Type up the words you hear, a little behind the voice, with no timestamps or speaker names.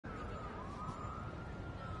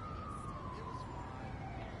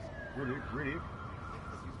Pretty.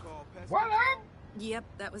 What up? Yep,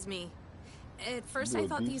 that was me. At first I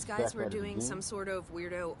thought these guys were doing some sort of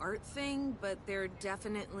weirdo art thing, but they're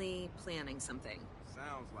definitely planning something.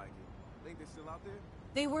 Sounds like it. Think they're still out there?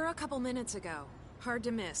 They were a couple minutes ago. Hard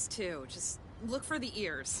to miss, too. Just look for the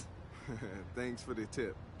ears. Thanks for the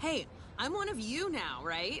tip. Hey, I'm one of you now,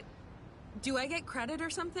 right? Do I get credit or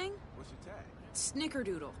something? What's your tag?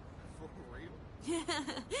 Snickerdoodle. For real?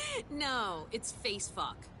 No, it's face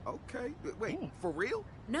fuck. Okay. Wait, for real?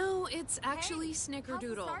 No, it's actually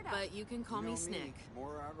Snickerdoodle, but you can call me Snick.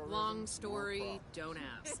 Long story, don't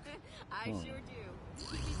ask. I sure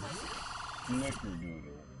do.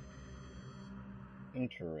 Snickerdoodle.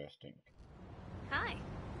 Interesting. Hi.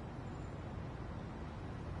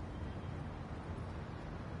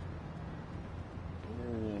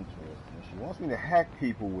 Very interesting. She wants me to hack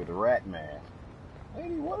people with a rat mask.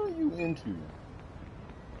 Lady, what are you into?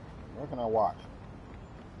 Where can I watch?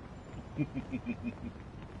 She's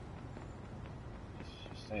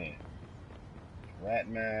saying. Rat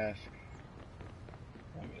mask.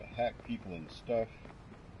 Want me to hack people and stuff.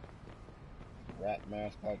 Rat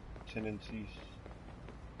mask like tendencies.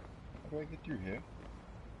 How do I get through here?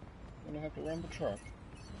 I'm gonna have to run the truck.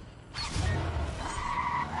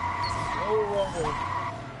 No rumble.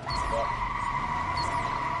 Yep.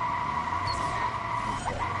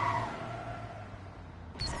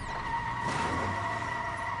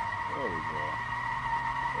 There we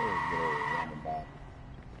go. Roundabout.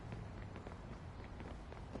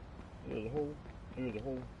 There's a hole.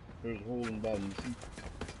 There's a hole in the bottom. You see?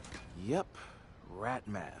 Yep. Rat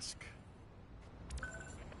mask.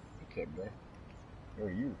 Okay, bro. Where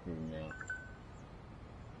are you recruiting now?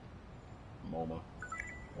 MoMA.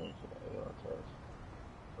 Going to the AR test.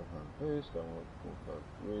 Behind base, got one at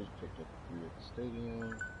 45 Bridge, picked up 3 at the stadium.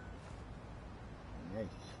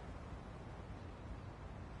 Nice.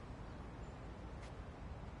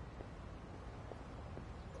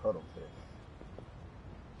 Cuttlefish.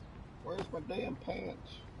 Where's my damn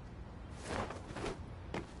pants?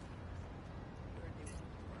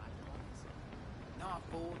 Nah,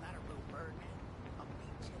 fool, not a real bird, man. I'll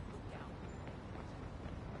beat you. Look out.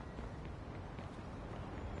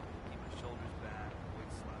 Keep my shoulders back, avoid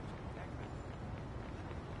slouching.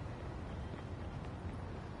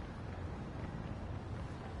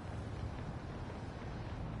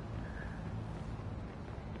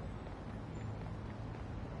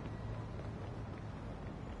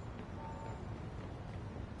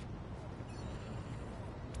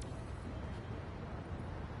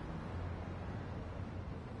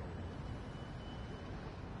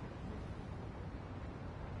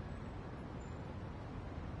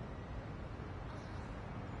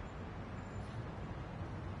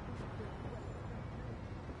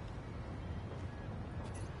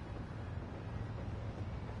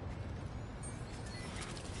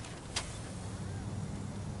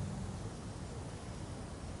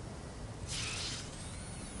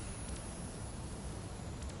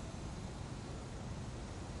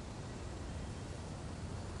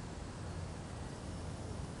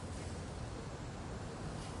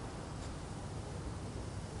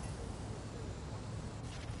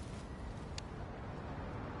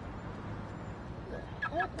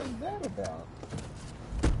 What was that about?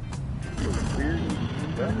 Weird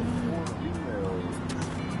back and forth emails.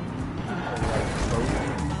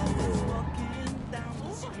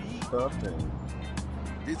 Stuff and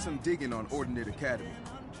Did some digging on Ordinate Academy.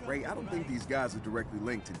 Ray, I don't think these guys are directly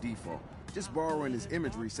linked to Default. Just borrowing his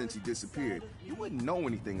imagery since he disappeared. You wouldn't know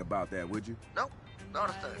anything about that, would you? Nope, not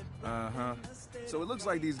a thing. Uh-huh. So it looks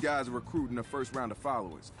like these guys are recruiting the first round of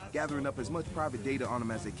followers, gathering up as much private data on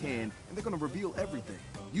them as they can, and they're gonna reveal everything.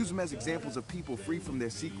 Use them as examples of people free from their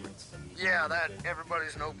secrets. Yeah, that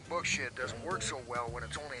everybody's an open book shit doesn't work so well when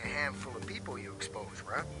it's only a handful of people you expose,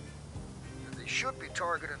 right? And they should be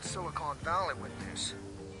targeting Silicon Valley with this.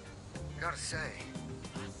 Gotta say,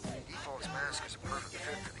 Default's mask is a perfect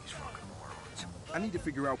fit for these fucking morons. I need to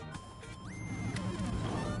figure out...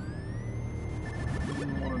 I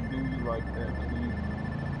didn't want to do you like that, Keith.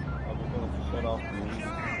 I was going to shut off the music.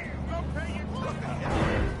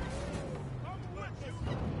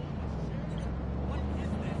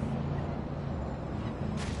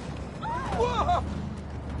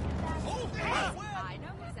 I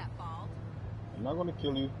know who's at fault. I'm not going to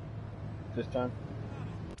kill you this time.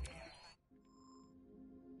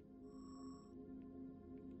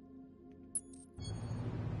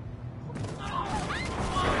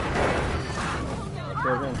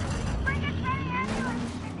 Bring it right in!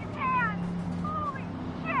 If you can! Holy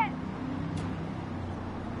shit!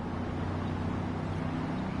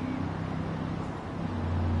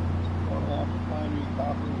 Don't have to find me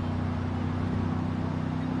copies.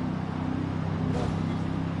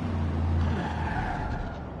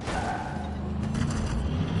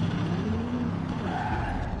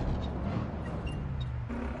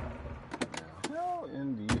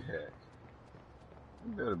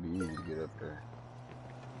 That'll be easy to get up there.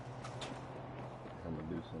 I'm gonna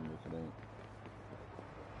do something if it ain't.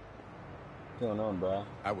 What's going on, bro?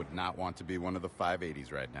 I would not want to be one of the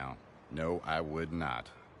 580s right now. No, I would not.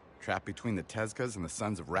 Trapped between the Tezcas and the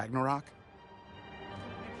Sons of Ragnarok?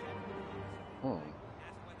 It's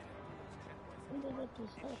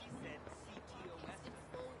in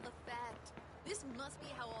full effect. This must be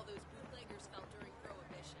how all those bootleggers felt during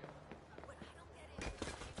Prohibition. What I don't get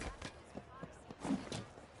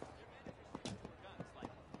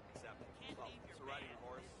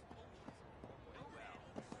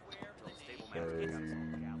is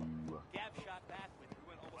Gav shot back with we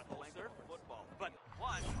went almost full circle football, but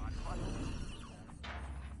one.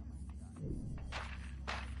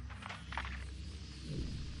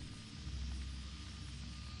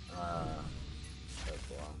 That's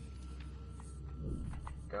why.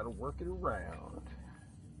 Gotta work it around.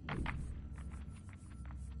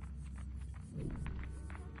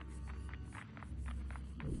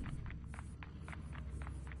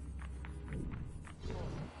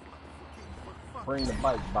 Bring the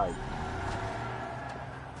bike. Oh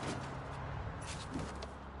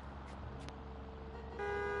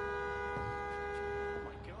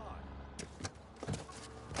my god.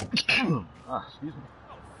 Excuse me.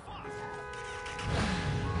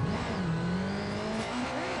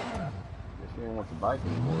 Guess you ain't want the bike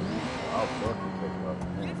anymore. I'll definitely take it off the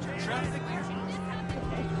hand.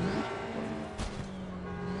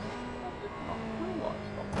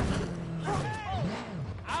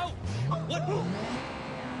 Ouch!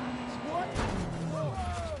 What?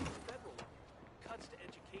 Cuts to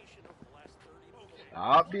education over the last 30.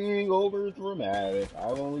 Stop being over dramatic.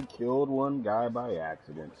 I've only killed one guy by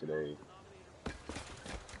accident today.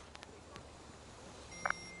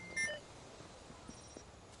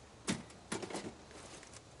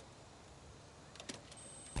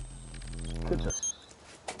 Goodness.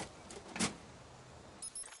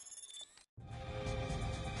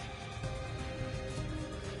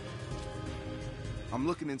 I'm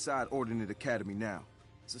looking inside Ordinate Academy now.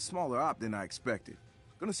 It's a smaller op than I expected.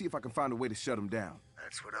 Gonna see if I can find a way to shut them down.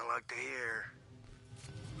 That's what I like to hear.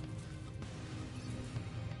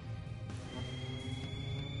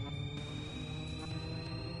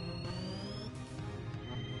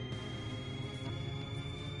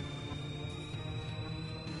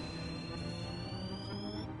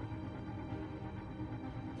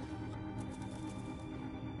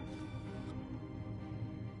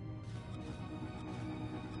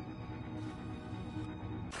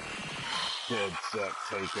 Dead set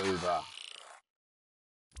takeover.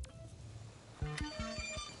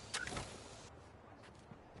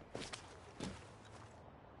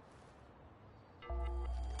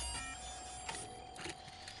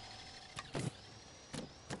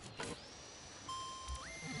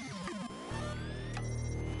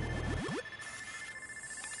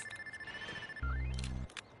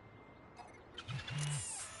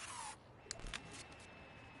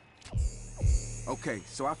 Okay,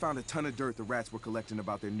 so I found a ton of dirt the rats were collecting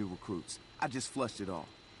about their new recruits. I just flushed it all.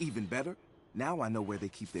 Even better, now I know where they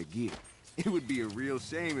keep their gear. It would be a real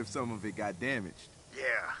shame if some of it got damaged.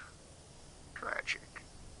 Yeah. Tragic.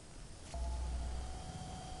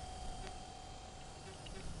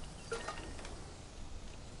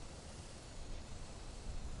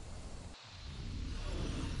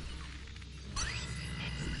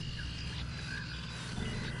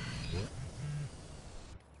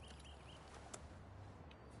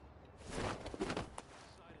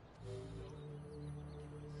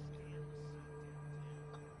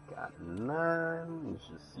 Got 9. You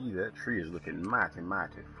should see that tree is looking mighty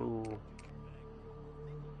full.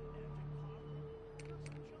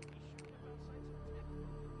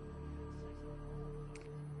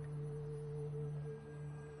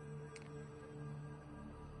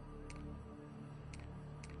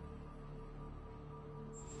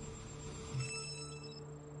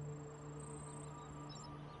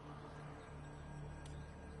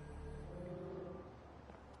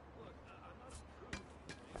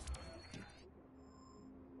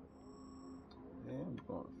 I'm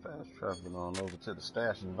going fast traveling on over to the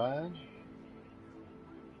Stash and Vine.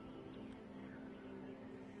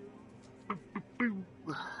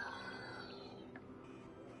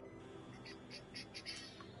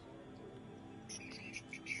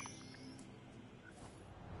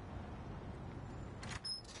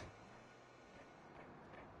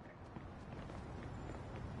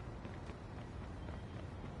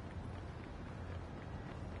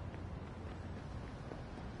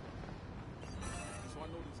 So I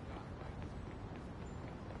know this guy, right?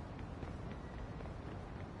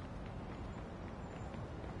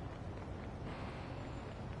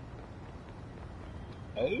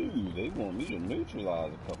 Oh, they want me to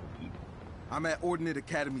neutralize a couple people. I'm at Ordnance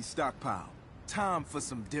Academy stockpile. Time for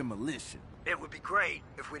some demolition. It would be great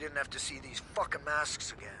if we didn't have to see these fucking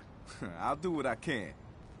masks again. I'll do what I can.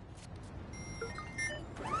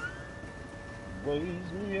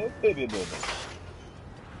 Raise me up, baby. It's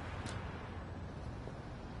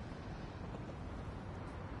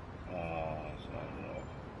not enough.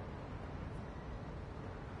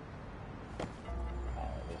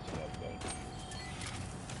 Alright, let's see how that is.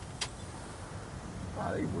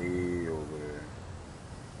 Oh, they way over there.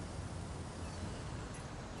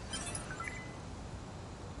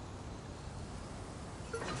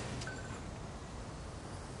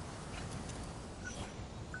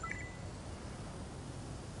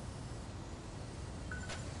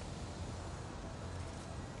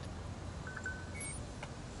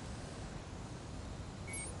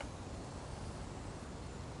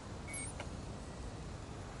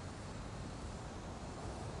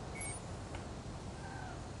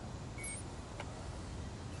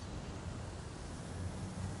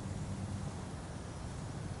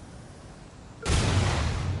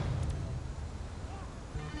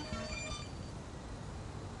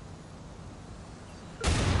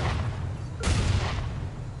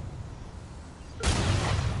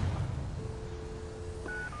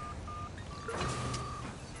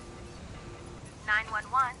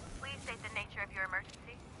 Please state the nature of your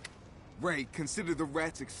emergency. Ray, consider the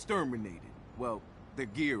rats exterminated. Well, their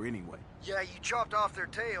gear anyway. Yeah, you chopped off their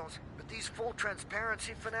tails, but these full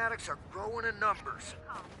transparency fanatics are growing in numbers.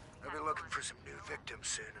 They'll be looking for some new victims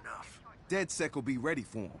soon enough. DedSec will be ready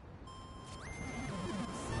for them.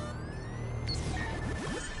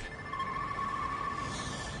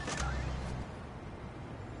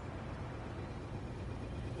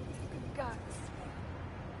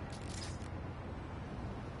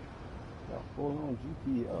 Full on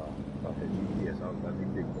GPS. Okay, GPS. I was about to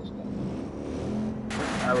big boy stunt.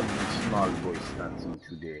 I was the small boy stunting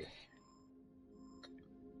today.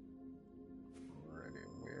 Alrighty,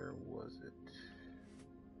 where was it?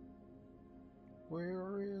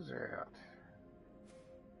 Where is it?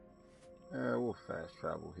 We'll fast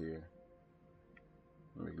travel here.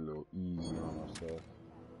 Make it a little easy on ourselves.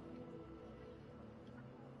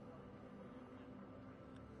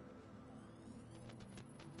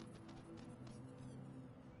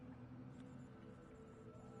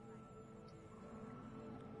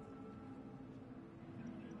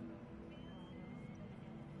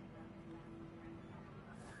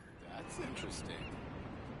 That's interesting.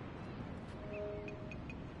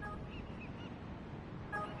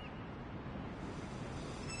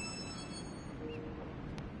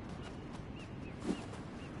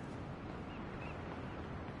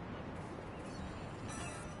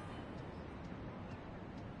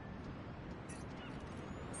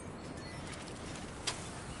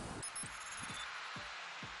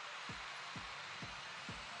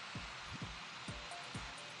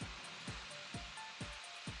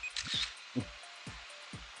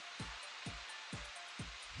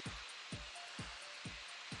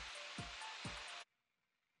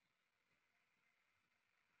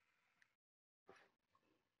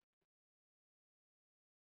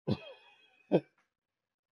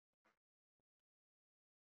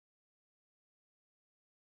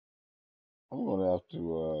 I'm gonna have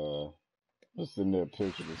to just send that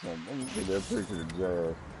picture or something. I'm gonna send that picture to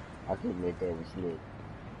Jazz. I couldn't let that one slip.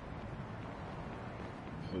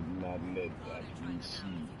 Should not let that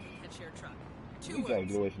receive. You gotta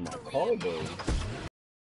get away from my car though.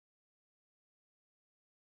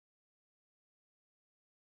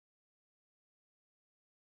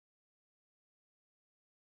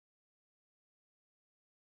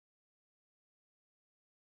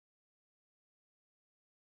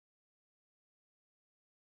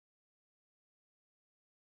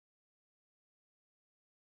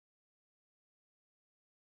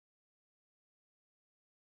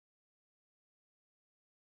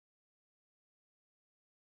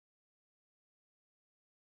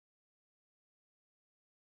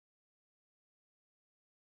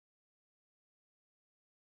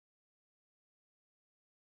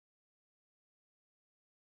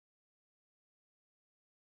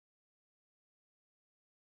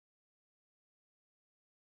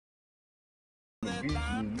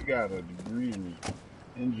 You got a degree in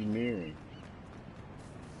engineering.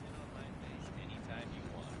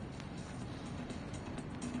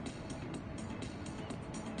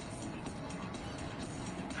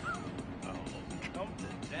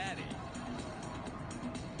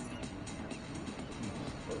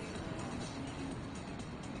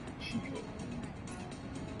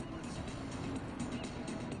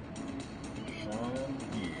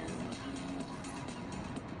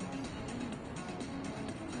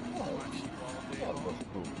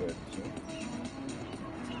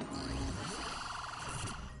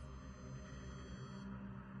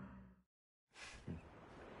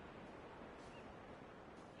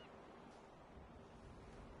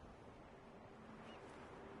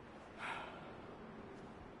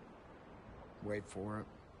 wait for it.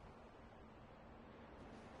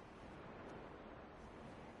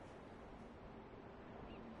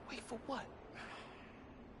 Wait for what?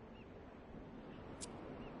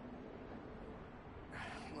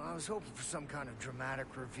 Well, I was hoping for some kind of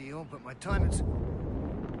dramatic reveal, but my timing's...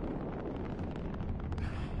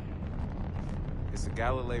 It's a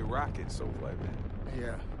Galilei rocket, so what, man?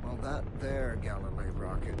 Yeah, well, that there Galilei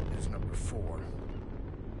rocket is number 4.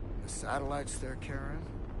 The satellites they're carrying,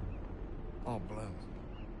 all Bloom.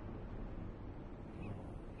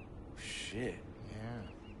 Shit.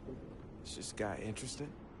 Yeah. It's just got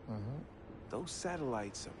interesting. Mm-hmm. Those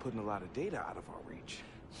satellites are putting a lot of data out of our reach.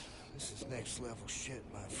 This is next level shit,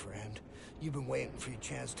 my friend. You've been waiting for your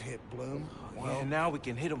chance to hit Bloom. Well, yeah, now we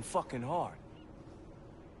can hit them fucking hard.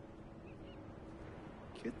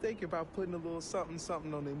 You're thinking about putting a little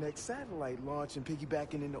something on the next satellite launch and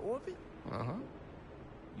piggybacking into orbit? Uh-huh.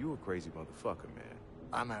 You a crazy motherfucker, man.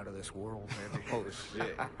 I'm out of this world, baby. Oh,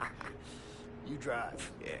 shit. You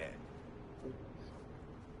drive. Yeah.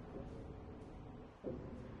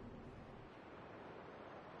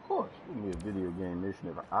 Of course, it wouldn't be a video game mission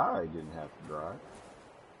if I didn't have to drive.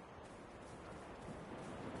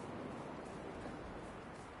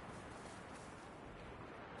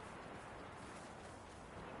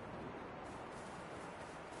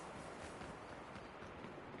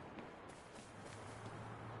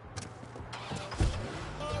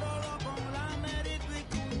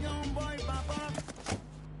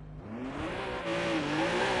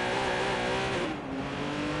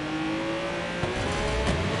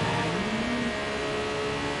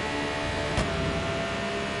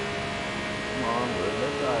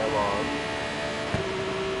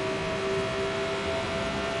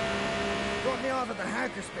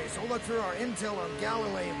 Hackerspace. I'll look through our intel on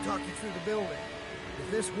Galilei and talk you through the building. If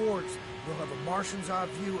this works, we'll have a Martian's eye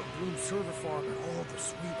view of Bloom's server farm and all the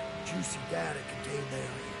sweet, juicy data contained therein.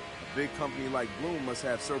 A big company like Bloom must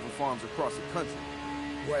have server farms across the country.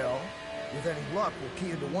 Well, with any luck, we'll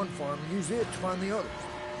key into one farm and use it to find the others.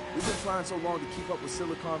 We've been trying so long to keep up with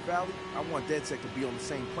Silicon Valley, I want DedSec to be on the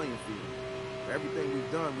same playing field. For everything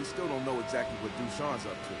we've done, we still don't know exactly what Dushan's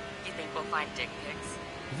up to. You think we'll find dick pics?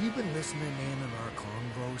 Have you been listening in on our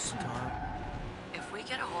convo, Sitar? If we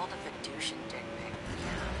get a hold of a douche and dick pic,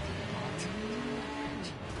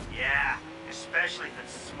 Yeah, especially if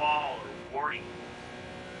it's small or warty.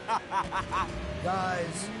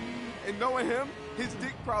 Guys. And knowing him, his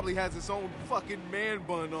dick probably has its own fucking man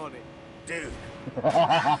bun on it. Dude.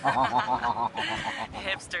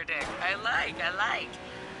 Hipster dick. I like.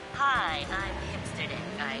 Hi, I'm Hipster dick.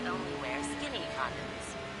 I only wear skinny condoms.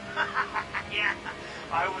 Yeah,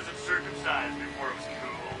 I wasn't circumcised before it was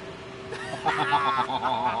cool.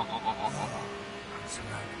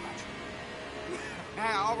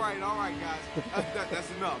 All right, guys.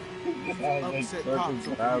 That's enough.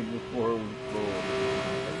 Circumcised before it was cool.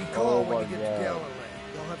 And you call when you get to Galilei.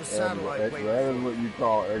 They'll have a satellite waiting. That is what you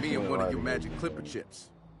call excellent. Me and one of your writing. magic clipper chips.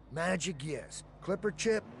 Magic, yes. Clipper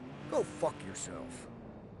chip? Go fuck yourself.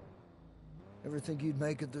 Ever think you'd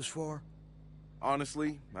make it this far?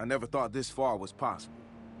 Honestly, I never thought this far was possible.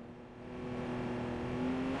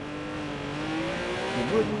 You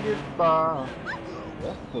wouldn't get far.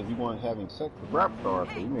 That's because you weren't having sex with rap stars,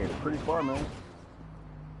 so you made it pretty far, man.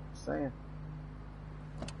 Just saying.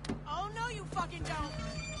 Oh, no, you fucking don't.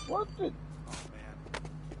 What the? Oh, man.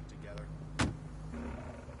 Get it together.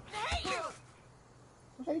 I hate you.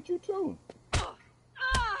 I hate you, too.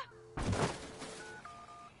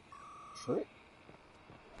 Trick?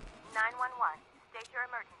 911. State your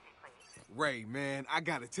emergency, please. Ray, man, I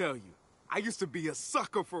gotta tell you, I used to be a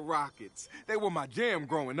sucker for rockets. They were my jam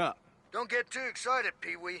growing up. Don't get too excited,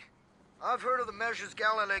 Pee-wee. I've heard of the measures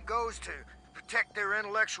Galilei goes to protect their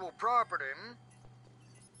intellectual property,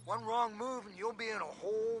 One wrong move and you'll be in a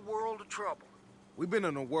whole world of trouble. We've been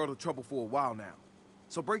in a world of trouble for a while now.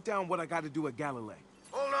 So break down what I gotta do at Galilei.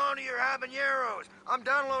 Hold on to your habaneros. I'm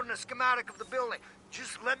downloading a schematic of the building.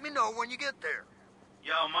 Just let me know when you get there.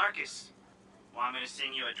 Yo, Marcus, want me to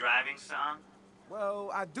sing you a driving song?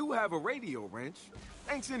 Well, I do have a radio wrench.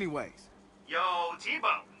 Thanks anyways. Yo,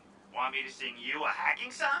 T-Bone, want me to sing you a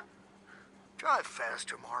hacking song? Drive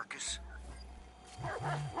faster, Marcus.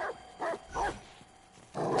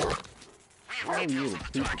 Oh, you little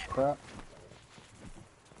piece of crap.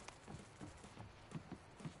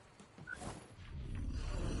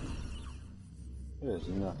 There's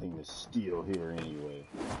nothing to steal here anyway.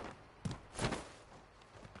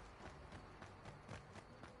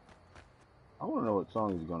 I want to know what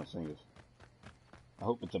song he's going to sing us. I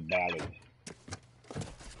hope it's a ballad.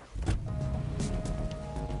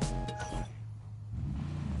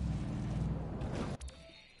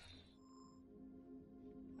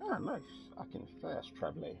 I can fast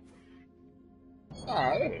travel.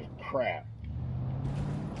 Ah, that is crap.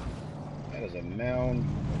 That is a mound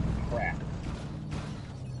of crap.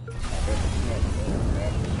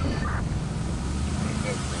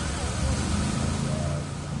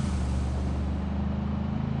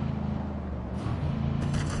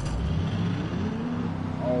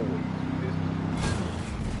 Always.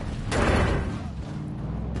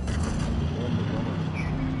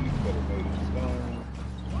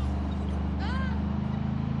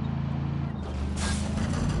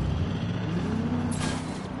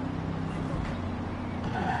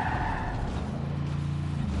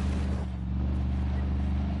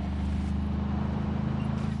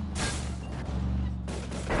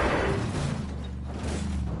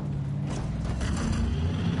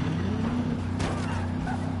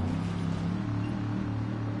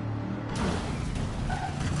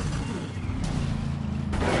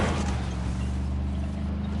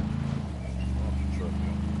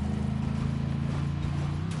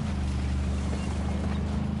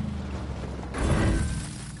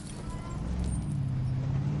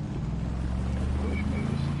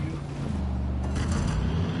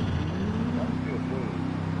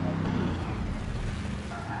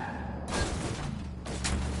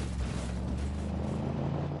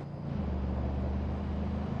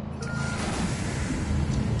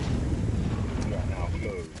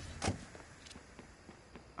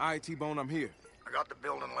 All right, T-Bone, I'm here. I got the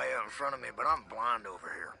building layout in front of me, but I'm blind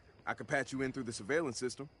over here. I can patch you in through the surveillance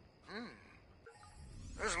system.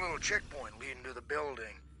 There's a little checkpoint leading to the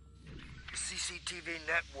building. The CCTV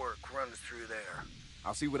network runs through there.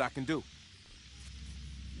 I'll see what I can do.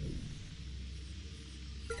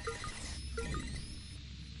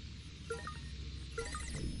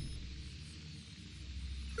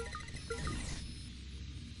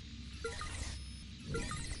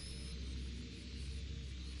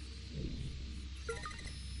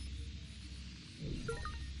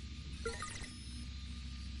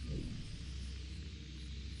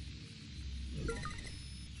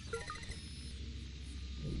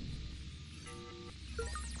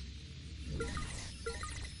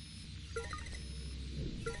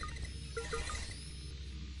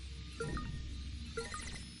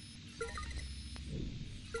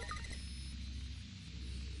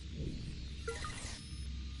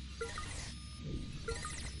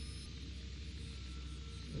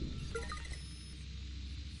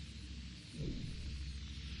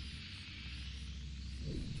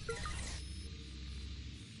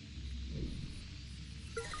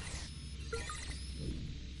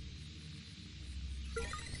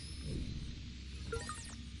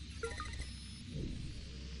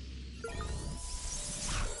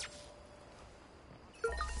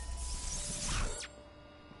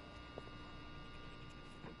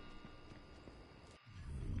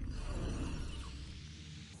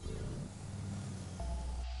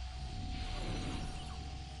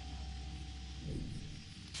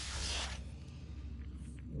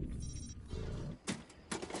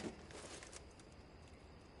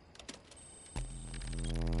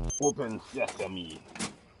 Open sesame.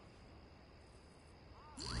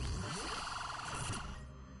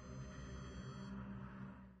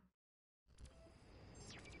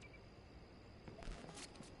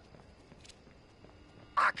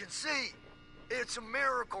 I can see. It's a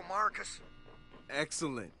miracle, Marcus.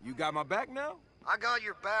 Excellent. You got my back now? I got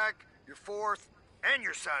your back, your fourth, and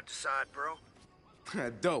your side to side, bro.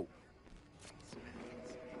 Dope.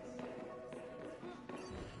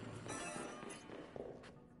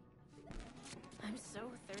 I'm so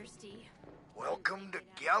thirsty. Welcome to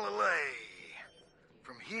Galilee.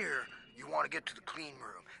 From here, you want to get to the clean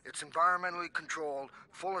room. It's environmentally controlled,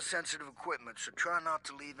 full of sensitive equipment, so try not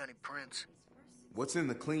to leave any prints. What's in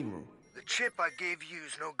the clean room? The chip I gave you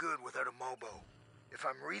is no good without a Mobo. If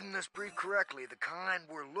I'm reading this brief correctly, the kind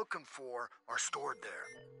we're looking for are stored there.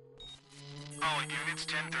 All units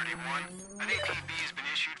 1031. An APB has been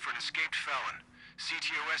issued for an escaped felon.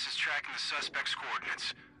 CTOS is tracking the suspect's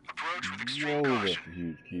coordinates. Approach with extreme Whoa, caution. that's a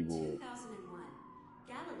huge keyboard. 2001.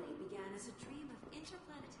 Galilee began as a dream of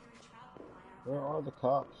interplanetary travel by our... Where are the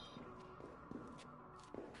cops?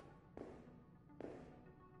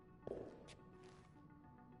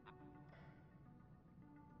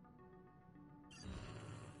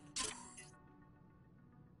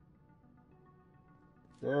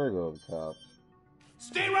 There go the cops.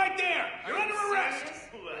 Stay right there! You're under arrest!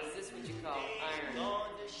 Is this what you call iron? On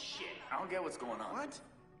the shit. I don't get what's going on. What?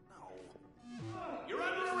 You're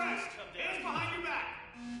under arrest! Hands behind your back!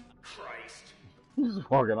 Christ. He's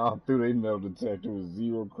walking all through the metal detector with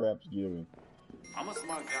zero craps given. I'm a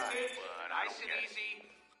smart guy, but I Nice don't and get it. easy.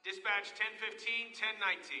 Dispatch 1015,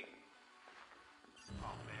 1019.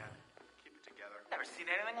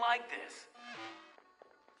 anything like this.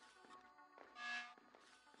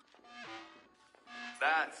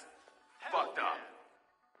 That's fucked up.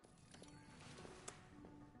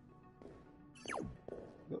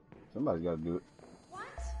 Somebody's got to do it. What?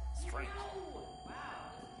 Strange. Wow.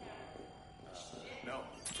 No.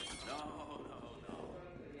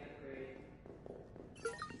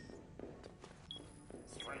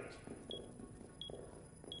 Strange.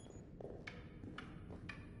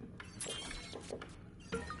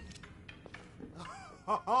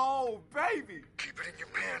 Oh, baby! Keep it in your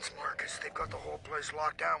pants, Marcus. They've got the whole place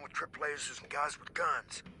locked down with trip lasers and guys with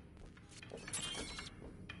guns.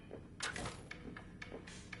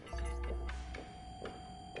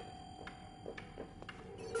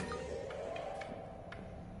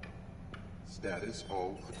 Status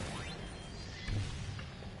all.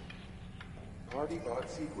 Party bot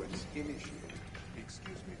sequence initiated.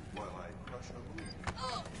 Excuse me while I crush a move.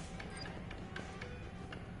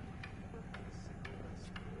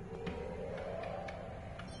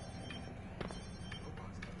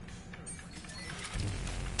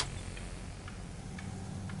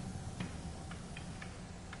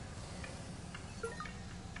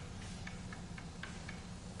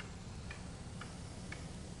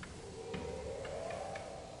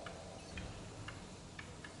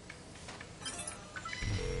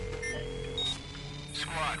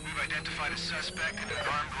 Squad, we've identified a suspect in an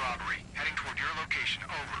armed robbery. Heading toward your location.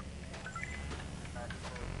 Over.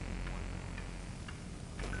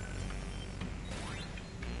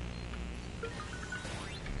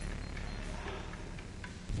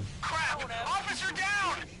 Crap! Officer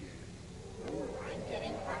down!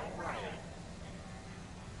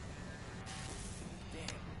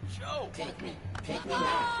 Joe! Take me now!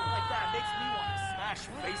 Like that makes me want to smash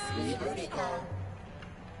faces.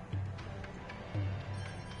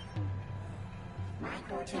 My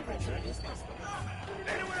core temperature is estimated.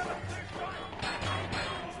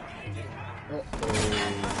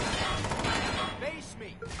 Face me!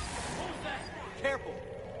 Who's that? Careful!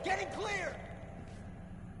 Getting clear!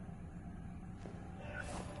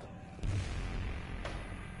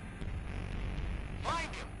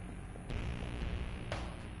 Find him!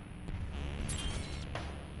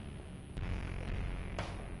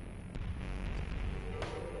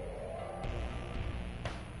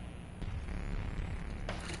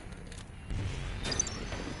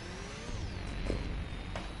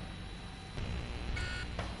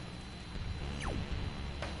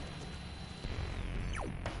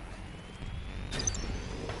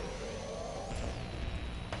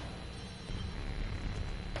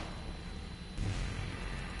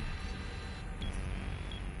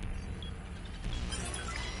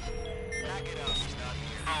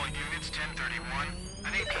 All units, 1031.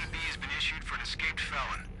 An APB has been issued for an escaped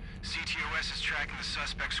felon. CTOS is tracking the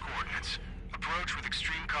suspect's coordinates. Approach with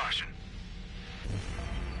extreme caution.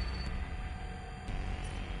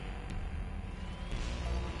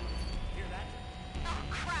 Hear that? Oh,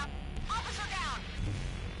 crap! Officer down!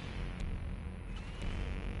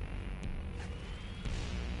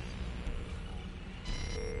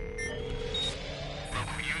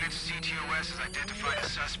 Local units, CTOS has identified a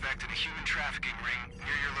suspect in a human trafficking ring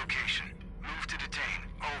near your location. Move to detain.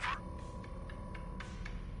 Over.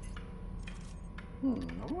 I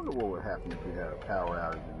wonder what would happen if we had a power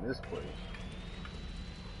outage in this place.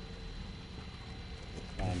 Let's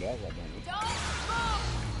find out right now. Don't move!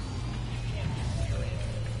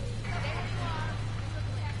 Stay where you are. The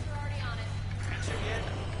techs are already on it. Catch him yet?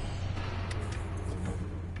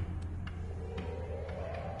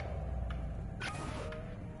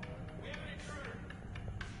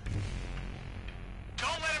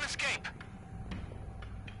 Don't let him escape!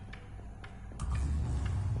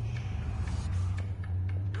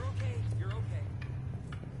 You're okay. You're okay.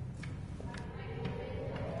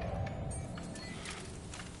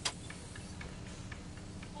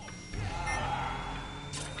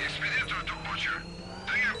 Expedito to Butcher.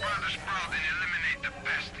 Do your brother's proud and eliminate the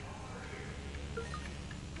pest.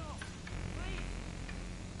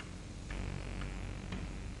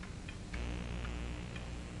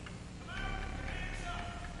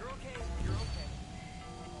 You're okay. You're okay.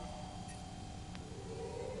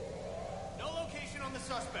 No location on the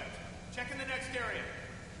suspect. Checking the next area.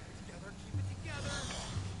 Together, keep it together.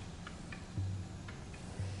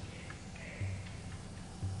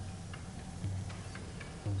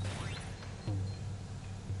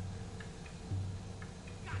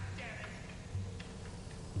 God damn it!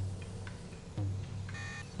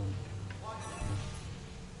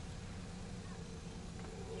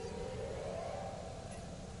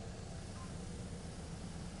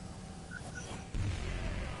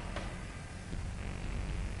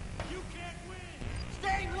 You can't win!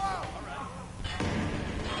 Stay low! All right.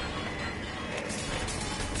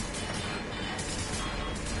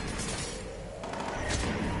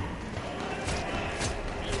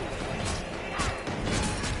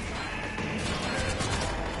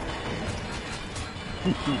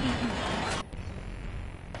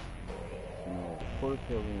 First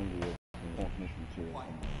ever in the transmission material on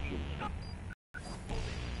the computer.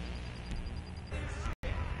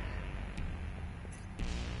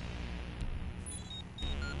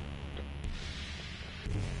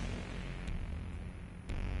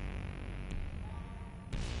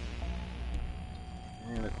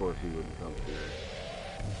 And of course he wouldn't come to it.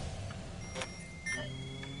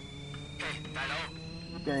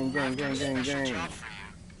 Gang, gang, gang, gang, gang.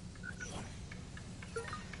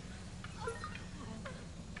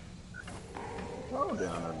 Oh,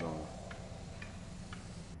 down there doing.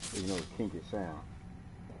 You know, kinky sound.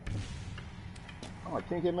 I'm a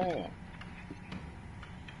kinky man.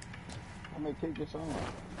 I make kinky sound.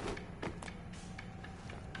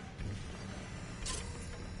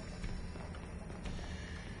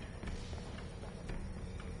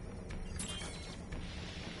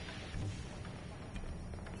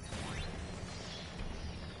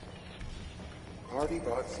 Party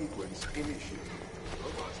bot sequence initiated.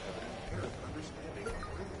 Robots have an inherent understanding of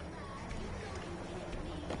rhythm.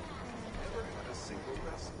 Never had a single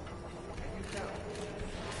lesson. Can you count?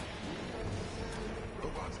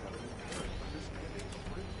 Robots have an inherent understanding of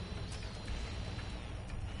rhythm.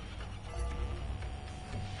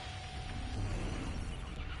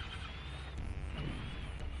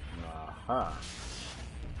 Aha.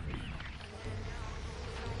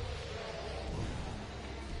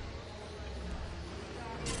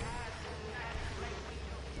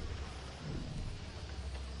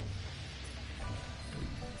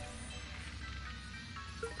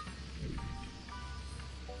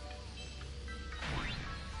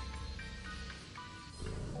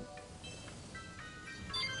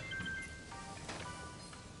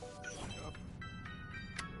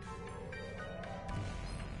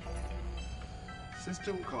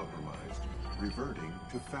 System compromised. Reverting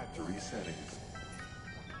to factory settings.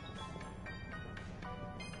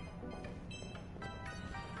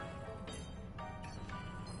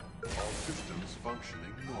 All systems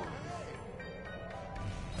functioning normally.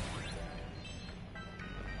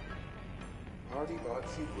 Party bot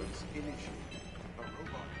sequence initiated. A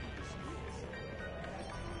robot in the streets.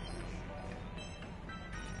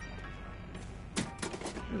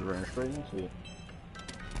 Just ran straight into it.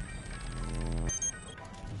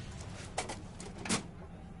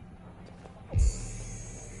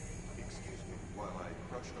 Excuse me while I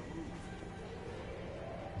crush a move.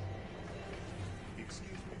 Excuse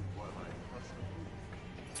me while I crush a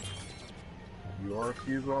move. You are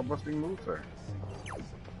excused while busting moves, sir. You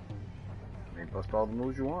may bust all the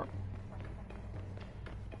moves you want.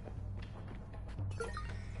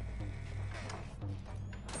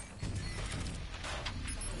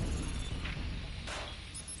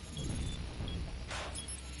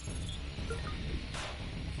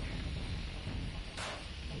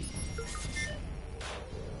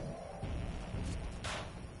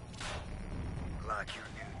 Like your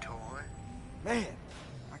new toy? Man,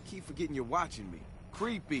 I keep forgetting you're watching me.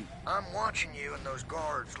 Creepy. I'm watching you and those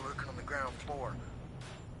guards lurking on the ground floor.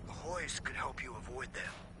 The hoist could help you avoid them.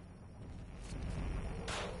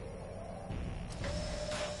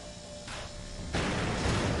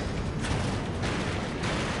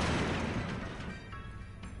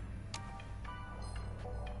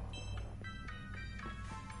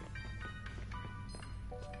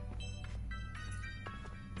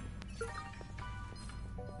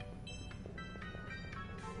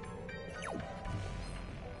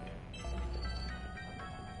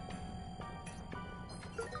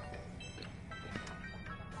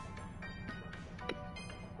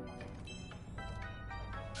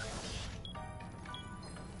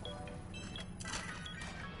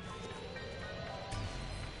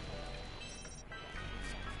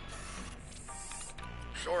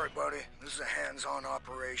 Sorry, buddy. This is a hands-on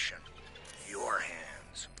operation. Your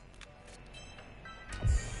hands.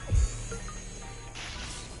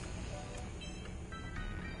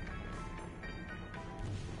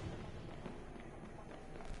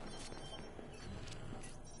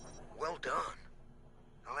 Well done.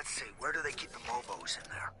 Now let's see, where do they keep the mobos in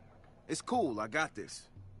there? It's cool, I got this.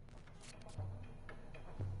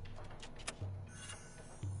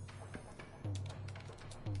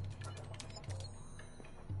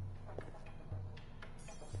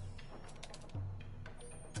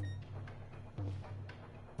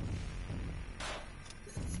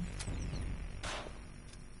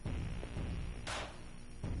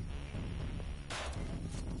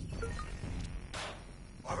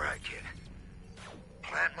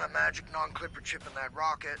 a magic non-clipper chip in that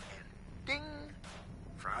rocket, and ding,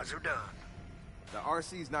 fries are done. The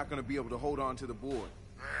RC's not gonna be able to hold on to the board.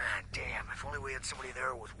 Ah, damn, if only we had somebody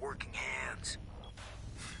there with working hands.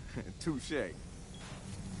 Touché.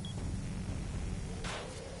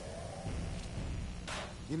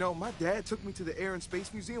 You know, my dad took me to the Air and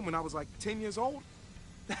Space Museum when I was like 10 years old.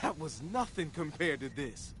 That was nothing compared to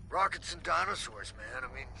this. Rockets and dinosaurs, man.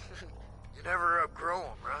 I mean, you never outgrow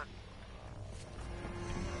them, right?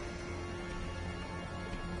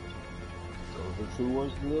 Those are 2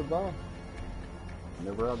 words to live by.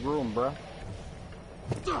 Never outgrew them, bruh.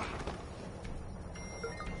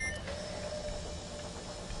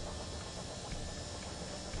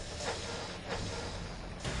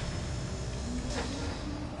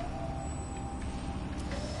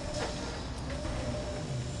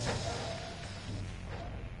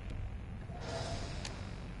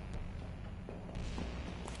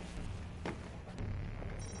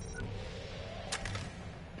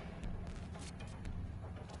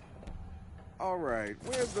 All right,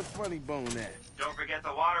 where's the funny bone at? Don't forget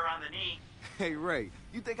the water on the knee. Hey, Ray,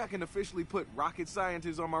 you think I can officially put rocket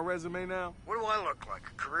scientist on my resume now? What do I look like,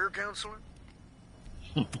 a career counselor?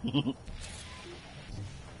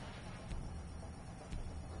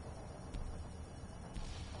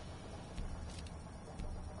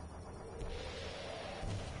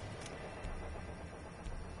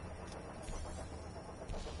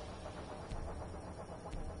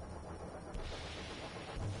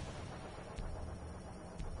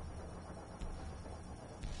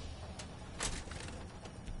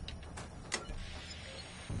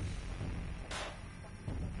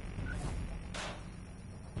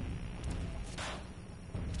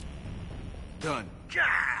 Done.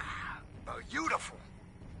 Yeah! Beautiful.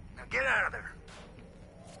 Now get out of there.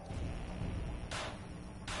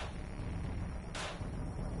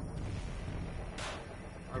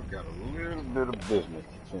 I've got a little bit of business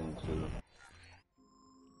to tend to.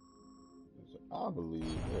 I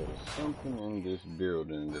believe there's something in this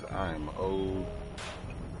building that I am owed.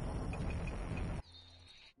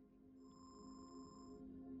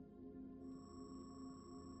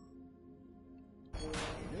 I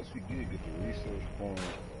guess we did get the research point.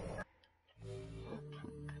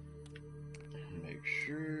 Make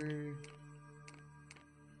sure.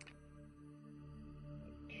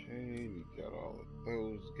 Okay, we got all of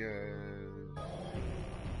those guys.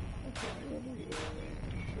 Okay, look at that thing.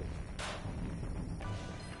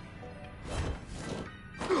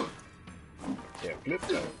 Sure. Yeah, flip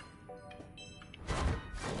that.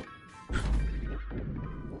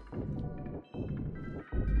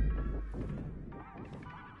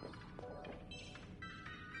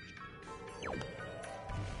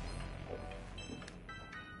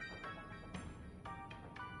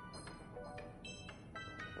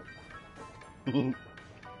 I'm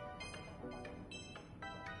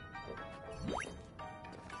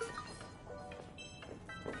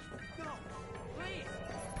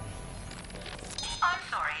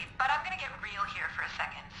sorry, but I'm gonna get real here for a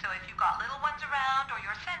second. So if you've got little ones around or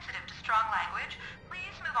you're sensitive to strong language,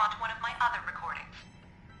 please move on to one of my other recordings.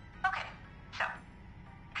 Okay, so,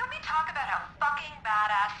 can we talk about how fucking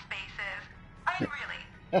badass space is? I mean, really.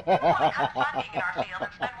 We want to cut funding in our field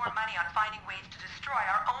and spend more money on finding ways to destroy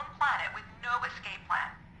our own planet with no escape plan.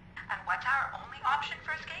 And what's our only option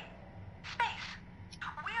for escape? Space.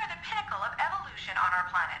 We are the pinnacle of evolution on our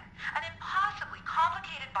planet. An impossibly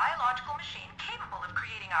complicated biological machine capable of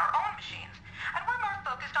creating our own machines. And we're more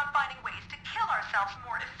focused on finding ways to kill ourselves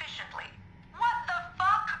more efficiently. What the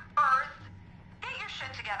fuck, Earth? Get your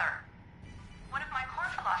shit together. One of my core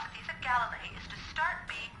philosophies at Galilee is to start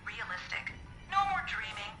being realistic. No more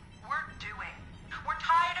dreaming. We're doing. We're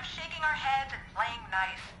tired of shaking our heads and playing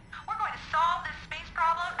nice. We're going to solve this space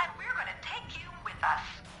problem, and we're going to take you with us.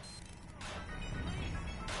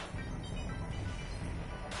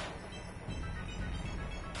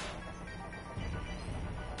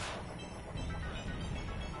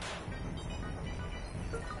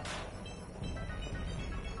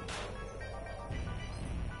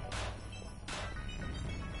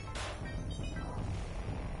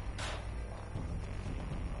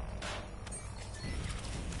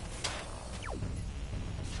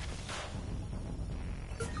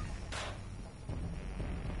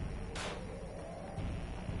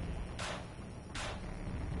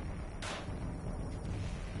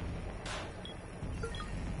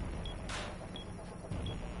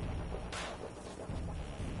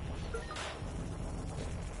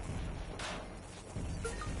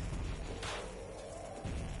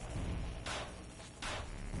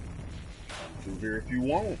 Through here if you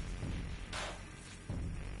want.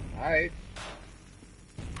 Alright.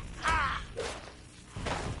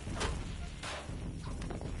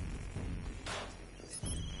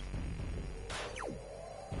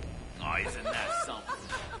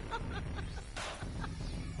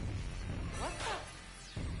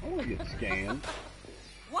 Get scanned.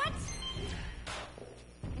 What?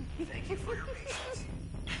 Thank you for your patience.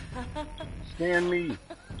 Scan me.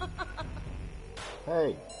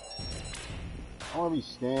 Hey. I want to be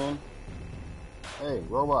scanned. Hey,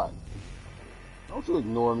 robot. Don't you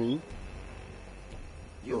ignore me.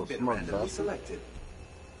 You've been randomly selected.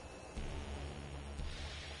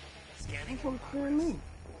 Scanning in Scan me.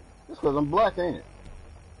 Just because I'm black, ain't it?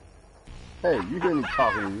 Hey, you hear me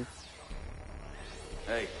talking to you.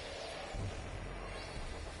 Hey.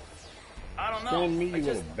 I don't know. Scan me, you I just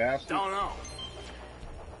little bastard. don't know.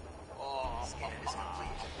 Scan is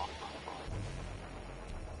complete.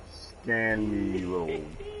 Scan me, you little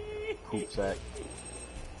poop sack.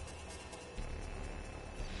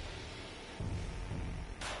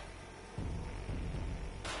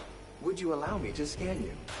 Would you allow me to scan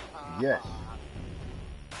you? Yes.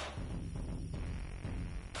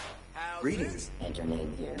 Greetings. Enter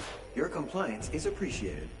name here. Your compliance is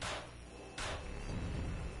appreciated.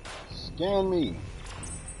 Scan me.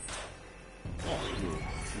 Oh, you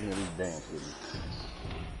really dance with me.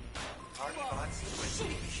 Artibot sequence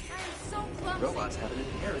initiated. I'm so clumsy. Robots have an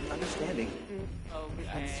inherent understanding.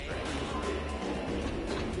 That's strange.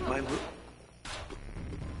 My move.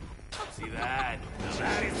 See that? Now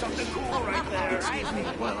that is something cool right there.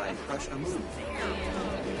 While I crush a move.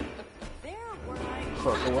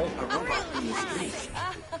 Crush away. A robot in the street.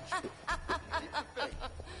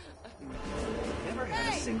 Never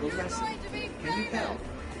had a single lesson. Can you tell?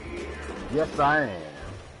 Yes, I am.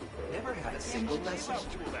 Never had a single lesson.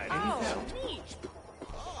 Can you tell?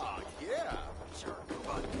 Oh, yeah.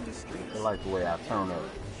 Robot in the street. I like the way I turn up.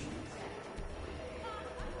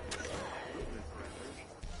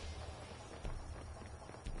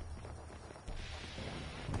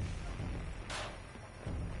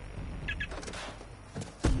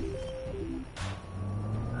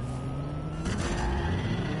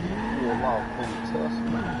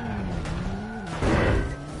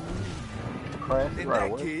 And right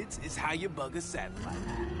that, away. kids, is how you bug a satellite.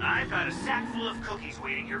 I've got a sack full of cookies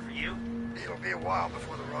waiting here for you. It'll be a while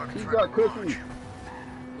before the rocket's You ready got to cookies. launch.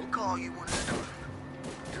 We'll call you when it's done.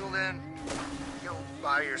 Till then,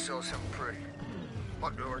 buy yourself something pretty.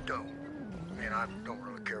 Or don't. I mean, I don't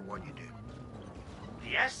really care what you do.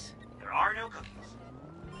 Yes, there are no cookies.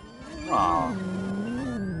 Aw.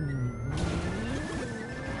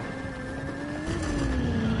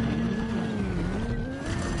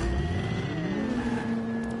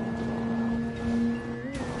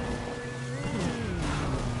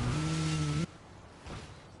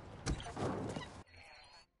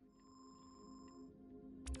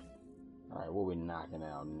 Alright, what we knocking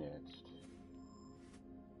out next?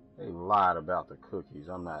 They lied about the cookies.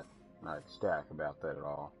 I'm not ecstatic about that at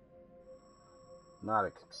all. Not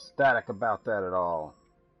ecstatic about that at all.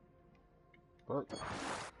 But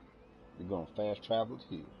we're gonna fast travel to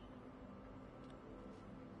here.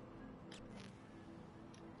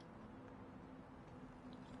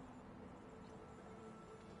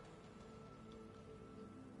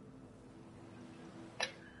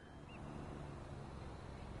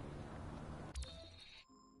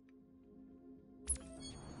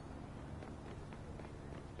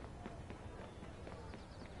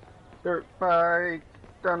 Dirt bike,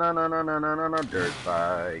 da-na-na-na-na-na-na, dirt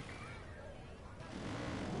bike.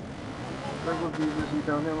 Like with Jesus, he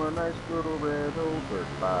found him a nice little red old dirt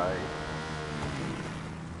bike.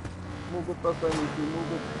 Move it, Papa, if you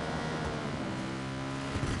move it.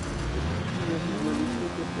 This is really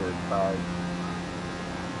stupid dirt bike.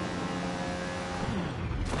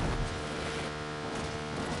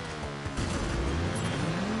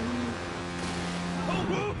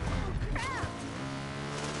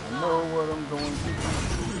 I know what I'm going to do.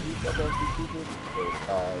 You got that stupid dirt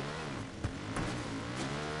bike.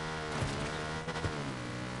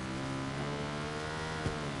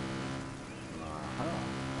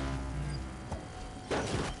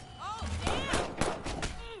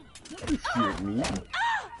 You shoot me.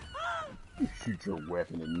 You shoot your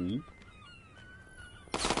weapon at me.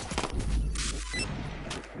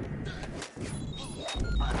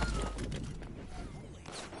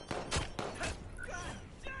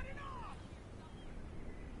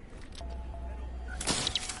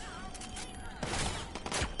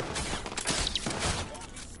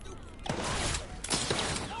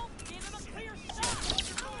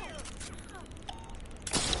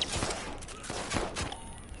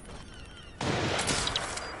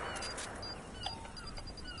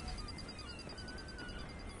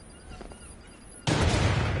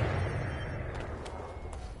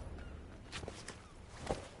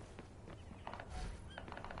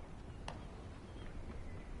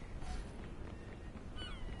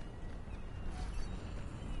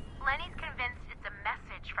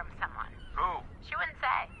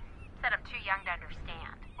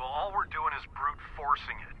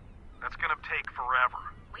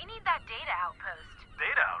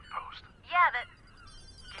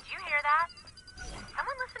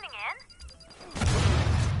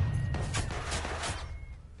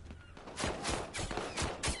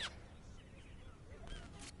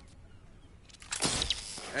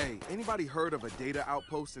 anybody heard of a data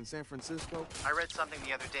outpost in San Francisco? I read something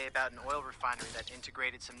the other day about an oil refinery that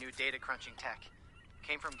integrated some new data crunching tech.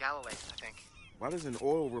 Came from Galilee, I think. Why does an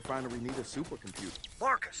oil refinery need a supercomputer?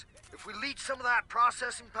 Marcus, if we leech some of that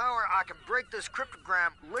processing power, I can break this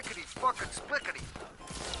cryptogram lickety-fucking-splickety.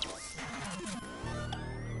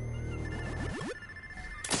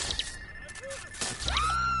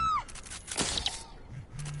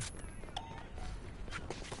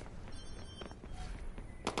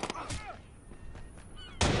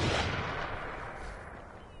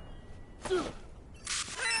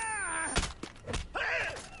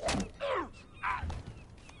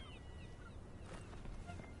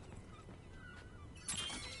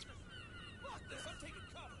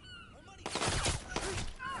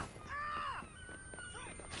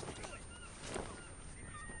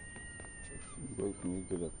 Wait for me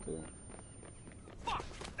to get up there. Fuck!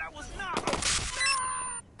 That was not.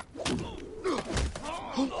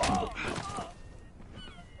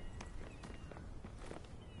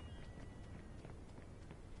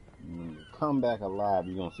 When you come back alive,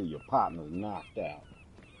 you're gonna see your partner's knocked out.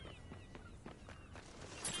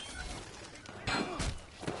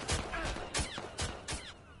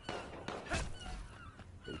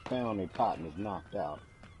 They found their partner's knocked out.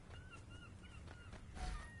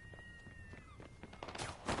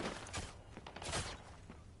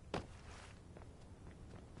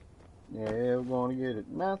 Yeah, we're gonna get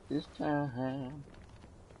it. Not this time.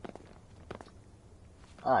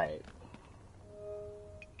 Alright.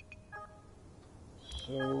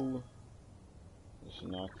 So, let's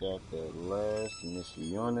knock out that last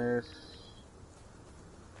Misiones.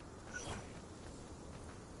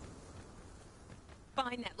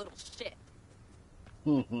 Find that little shit.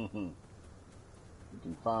 You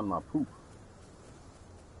can find my poop.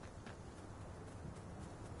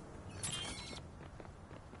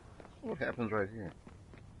 What happens right here?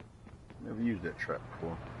 Never used that trap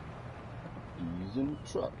before. Ease in the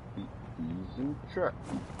truck. Ease in the truck.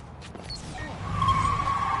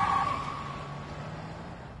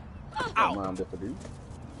 Don't mind if I do.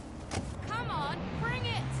 Come on, bring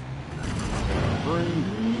it! Bring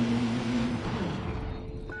it.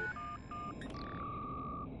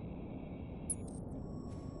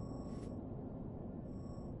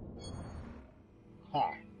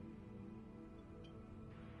 Ha.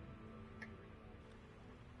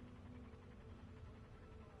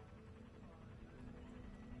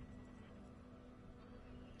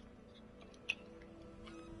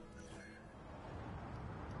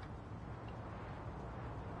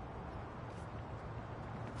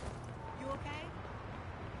 You okay?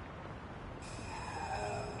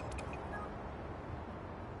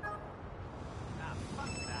 Ah,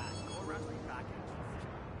 fuck that. Go around to your package.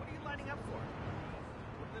 What are you lining up for?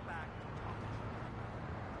 Go to the back.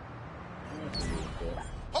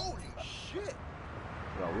 Holy shit!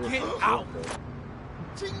 Get out!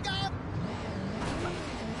 Chinga!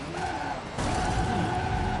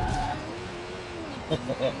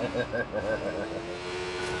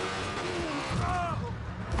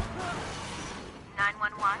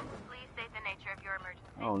 911, please state the nature of your emergency.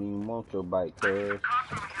 I don't even want your bite, cuz.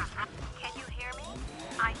 Can you hear me?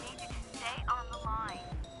 I need you to stay on the line.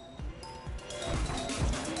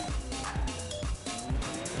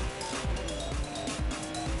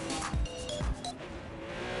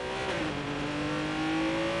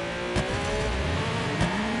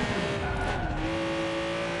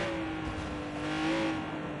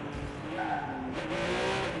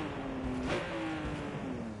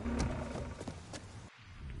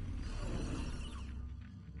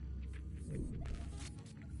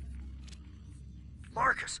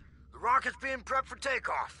 Marcus, the rocket's being prepped for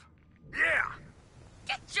takeoff. Yeah!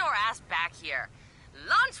 Get your ass back here.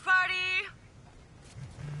 Launch party!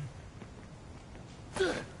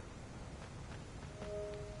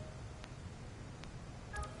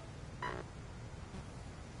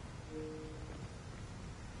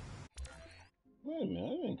 Wait a minute,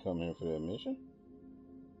 I didn't come here for that mission.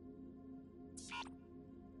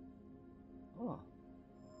 Huh.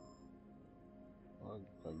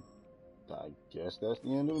 I guess that's the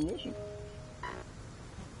end of the mission.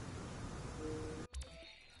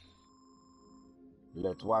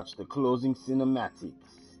 Let's watch the closing cinematics,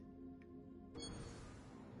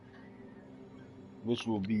 which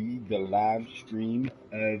will be the live stream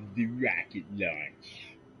of the rocket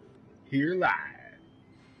launch. Here live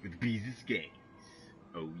with Beezy Skates.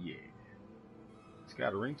 Oh yeah. It's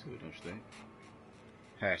got a ring to it, don't you think?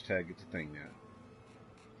 Hashtag it's a thing now.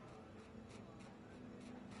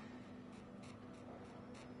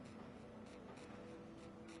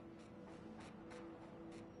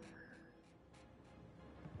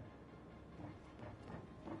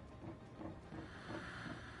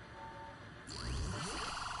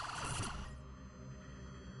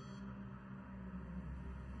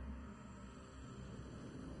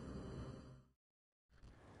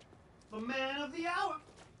 The man of the hour.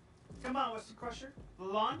 Come on, Western Crusher. The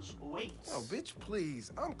launch waits. Oh, bitch,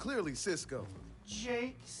 please. I'm clearly Cisco.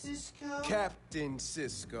 Jake Cisco? Captain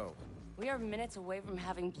Cisco. We are minutes away from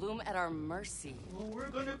having Bloom at our mercy. Well, we're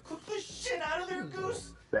gonna cook the shit out of their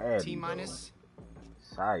goose. Bad T-minus.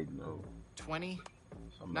 Side note. 20.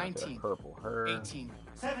 Something 19. Like purple hair. 18.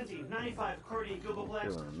 17, 95, according to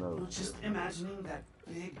Googleplex. Well, just imagining that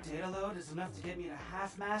big data load is enough to get me to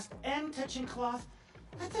half-mast and touching cloth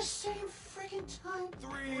at the same friggin' time.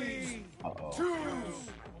 3, 2,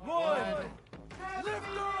 1.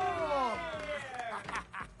 Lift off!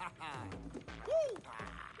 Woo!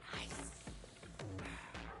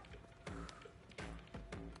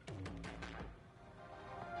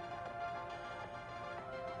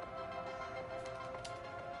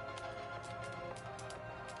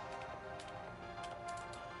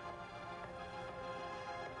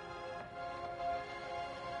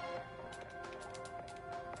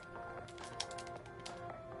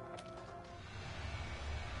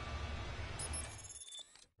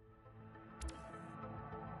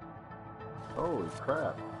 Holy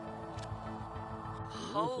crap.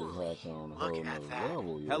 Holy, look at that.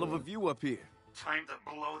 Hell of a view up here. Time to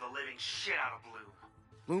blow the living shit out of Blue.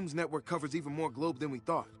 Bloom's network covers even more globe than we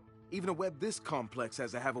thought. Even a web this complex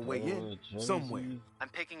has to have a way in, somewhere. I'm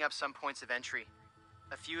picking up some points of entry.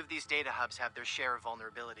 A few of these data hubs have their share of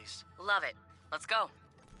vulnerabilities. Love it. Let's go.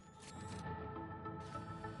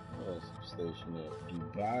 Station at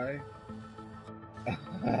Dubai.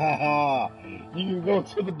 You can go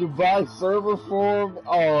to the Dubai server forum?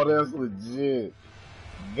 Oh, that's legit.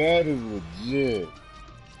 That is legit.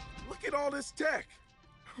 Look at all this tech.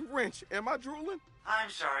 Wrench, am I drooling?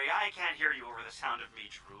 I'm sorry, I can't hear you over the sound of me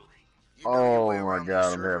drooling. Oh my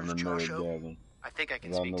god, I'm having another gasm. I think I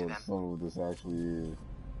can I speak know to what them. some of this actually is.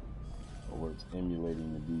 Or what it's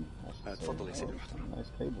emulating to be. I should تفضل يا say. سيدي Oh, المحترم.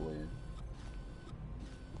 nice cable in.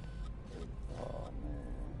 Oh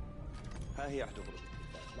man. ها هي إحدى غرف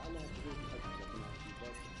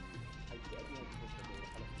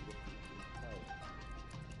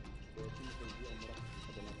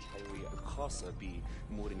الحيوية الخاصة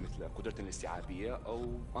بأمور مثل قدرتنا الاستيعابية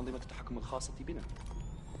أو أنظمة التحكم الخاصة بنا.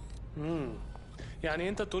 يعني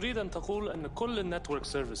أنت تريد أن تقول أن كل النتورك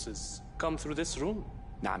سيرفيسز come through this room؟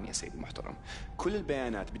 نعم يا سيدي المحترم. كل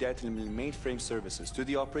البيانات بداية من المين فريم سيرفيسز to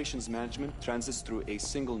the operations management transits through a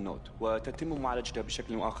single node وتتم معالجتها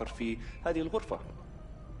بشكل آخر في هذه الغرفة.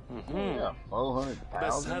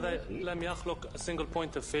 بس هذا لم يخلق a single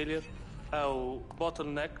point of failure أو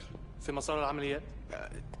bottleneck في مسار العمليات؟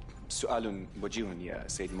 سؤال وجيه يا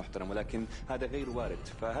سيدي المحترم، ولكن هذا غير وارد.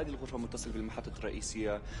 فهذه الغرفة متصلة بالمحطة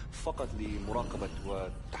الرئيسية فقط لمراقبة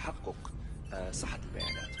وتحقق صحة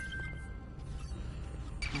البيانات.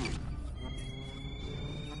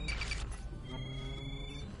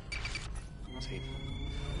 سيدي،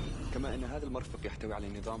 كما أن هذا المرفق يحتوي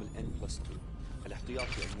على نظام N+2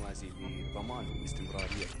 الاحتياطي الموازي لضمان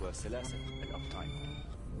استمرارية وسلاسة الأب تايم.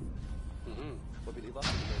 وبالإضافة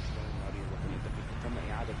إلى إجراء النارية الوطنية الدقيقة تم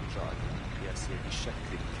إعادة إجراءات القياسية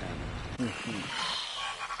بشكل كامل.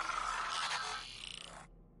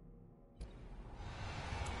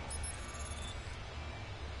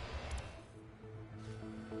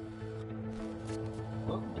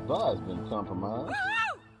 Well, Dubai's been compromised.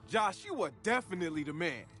 Josh, you are definitely the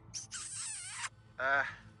man.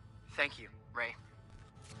 Thank you, Ray.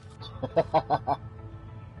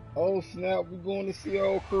 Oh snap, we going to see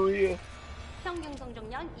old Korea.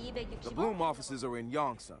 The Bloom offices are in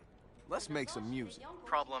Yongsan. Let's make some music.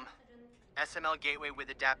 Problem. SML gateway with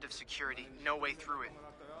adaptive security. No way through it.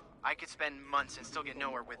 I could spend months and still get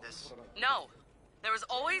nowhere with this. No. There is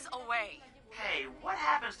always a way. Hey, what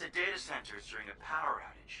happens to data centers during a power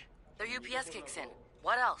outage? Their UPS kicks in.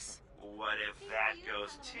 What else? What if that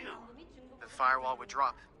goes too? The firewall would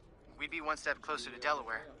drop. We'd be one step closer to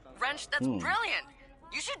Delaware. Wrench, that's brilliant.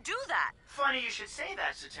 You should do that. Funny you should say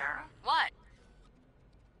that, Satara. What?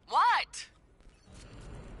 What?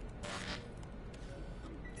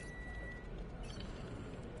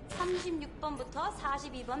 (36번부터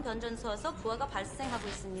 42번) 변전소에서 부하가 발생하고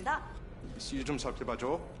있습니다. 씨 좀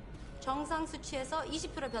살펴봐줘. 정상 수치에서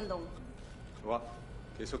 20% 변동. 좋아.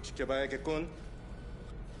 계속 지켜봐야겠군.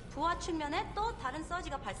 부하 측면에 또 다른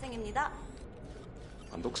서지가 발생입니다.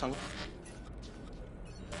 안독상.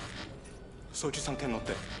 서지 상태는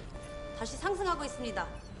어때? 다시 상승하고 있습니다.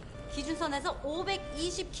 기준선에서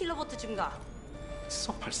 520kV 증가.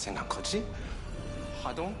 서 발생한 거지?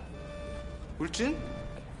 하동? 울진?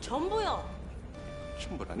 전부요.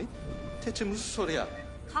 전부라니? 대체 무슨 소리야?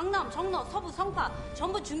 강남, 정로, 서부, 성파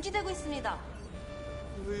전부 중지되고 있습니다.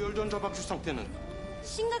 왜 열전 잡압주 상태는?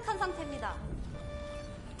 심각한 상태입니다.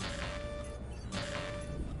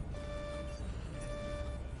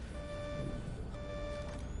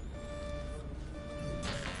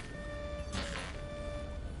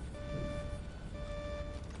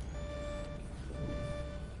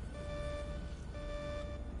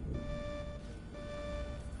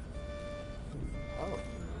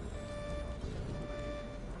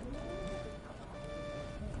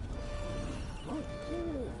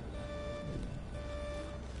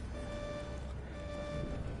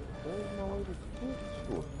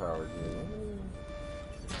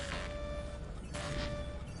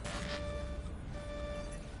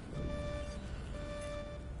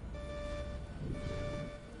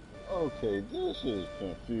 Okay, this is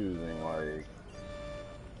confusing. Like,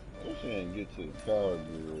 this ain't get to the power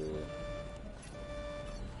grid.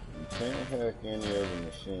 You can't hack any other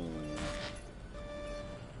machine.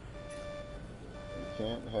 You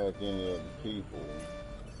can't hack any other people.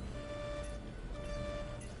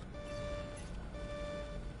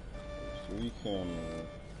 There's 3 cameras.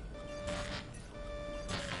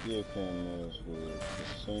 Still cameras with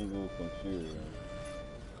a single computer.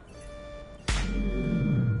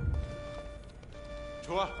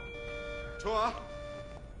 좋아.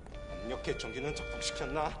 압력 개청기는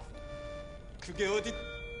작동시켰나? 그게 어디?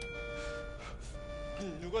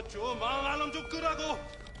 누가 줘 망한 놈 좀 끄라고.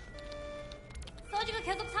 서지가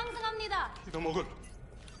계속 상승합니다. 이거먹을.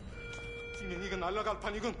 분명 이건 날라갈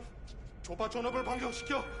판이군. 좁아 전압을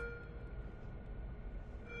반경시켜.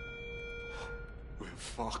 We're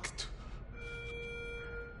fucked.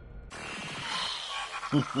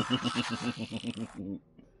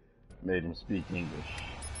 Made him speak English.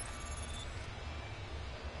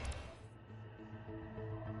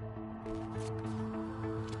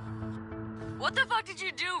 What the fuck did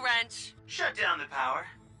you do, Wrench? Shut down the power.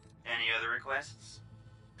 Any other requests?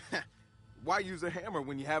 Why use a hammer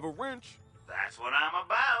when you have a wrench? That's what I'm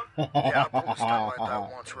about. Yeah, I pulled a stunt like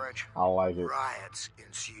that once, Wrench. I like it. Riots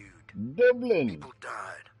ensued. Dublin. People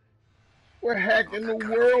died. We're hacking the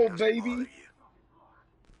world, baby.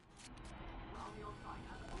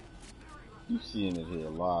 You seeing it here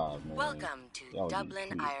live, man. Welcome to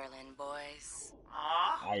Dublin, Ireland, boys.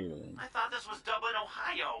 Aw, Ireland. I thought this was Dublin,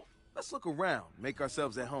 Ohio. Let's look around, make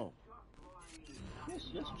ourselves at home. Let's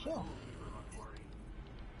try.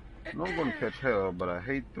 I'm going to catch hell, but I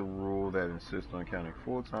hate the rule that insists on counting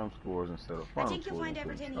full-time scores instead of final scores. I think you'll find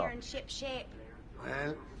everything here in ship shape.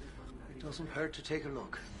 Well, it doesn't hurt to take a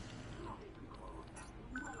look.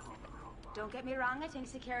 Don't get me wrong, I think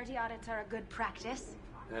security audits are a good practice.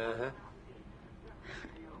 Uh-huh.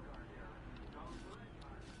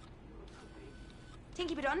 Think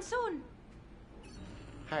you'll be done soon?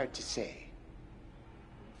 Hard to say.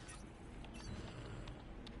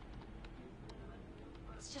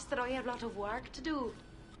 It's just that I have a lot of work to do.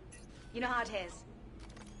 You know how it is.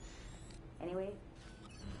 Anyway,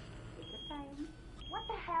 take your time. What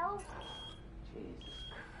the hell? Jesus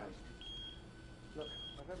Christ. Look,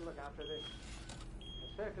 I've got to look after this.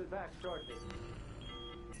 I'll circle back shortly.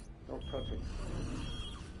 Don't touch it.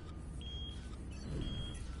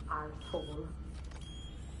 Arsehole.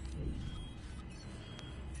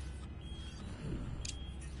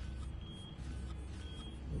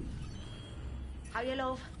 How you,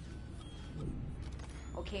 love?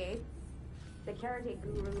 Okay. Security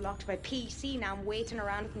guru locked my PC. Now I'm waiting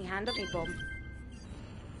around with my hand up my bum.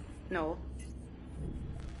 No.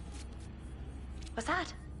 What's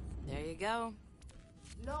that? There you go.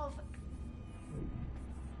 Love.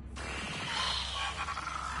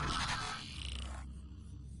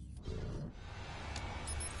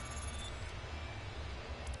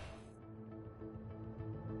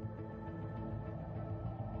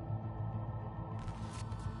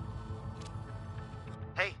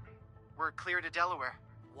 Hey, we're clear to Delaware.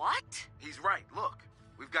 What? He's right, look.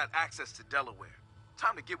 We've got access to Delaware.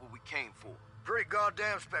 Time to get what we came for. Pretty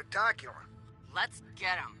goddamn spectacular. Let's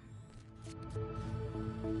get him.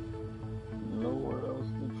 Nowhere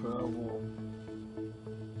else to travel.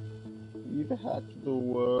 You've hacked the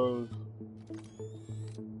world.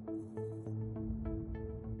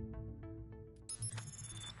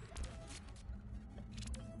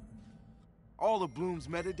 All of Bloom's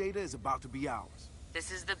metadata is about to be ours. This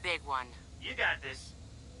is the big one. You got this.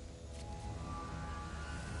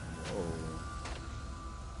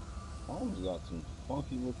 Holmes got some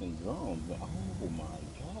funky looking drums. Oh my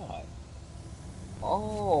god.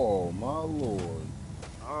 Oh my lord.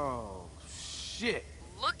 Oh shit.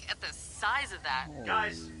 Look at the size of that. Holy.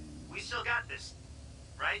 Guys, we still got this,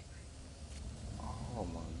 right? Oh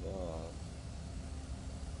my god.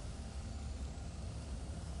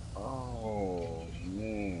 Oh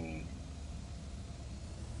man.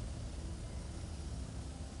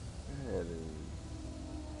 That is.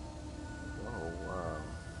 Oh wow.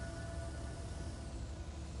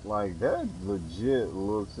 Like that legit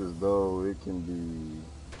looks as though it can be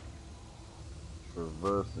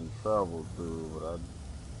traversed and traveled through, but I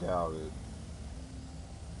doubt it.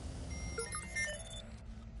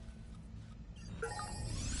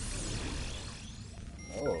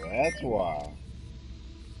 Oh, that's why.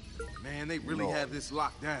 Man, they really have this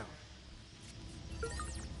locked down.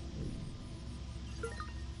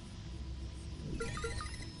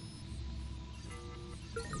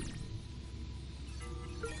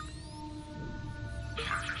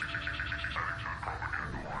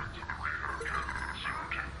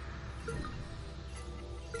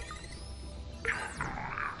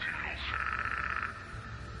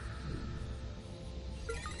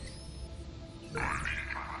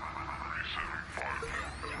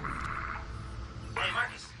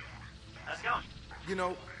 You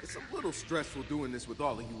know, it's a little stressful doing this with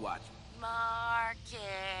all of you watching. Marcus.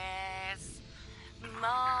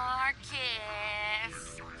 Marcus.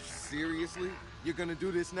 Seriously? You're gonna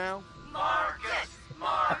do this now? Marcus.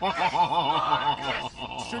 Marcus.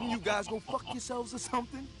 Marcus. Shouldn't you guys go fuck yourselves or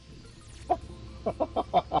something? Oh,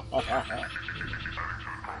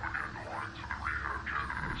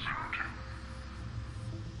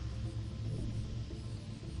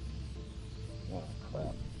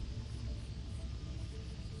 crap.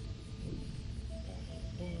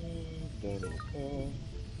 That was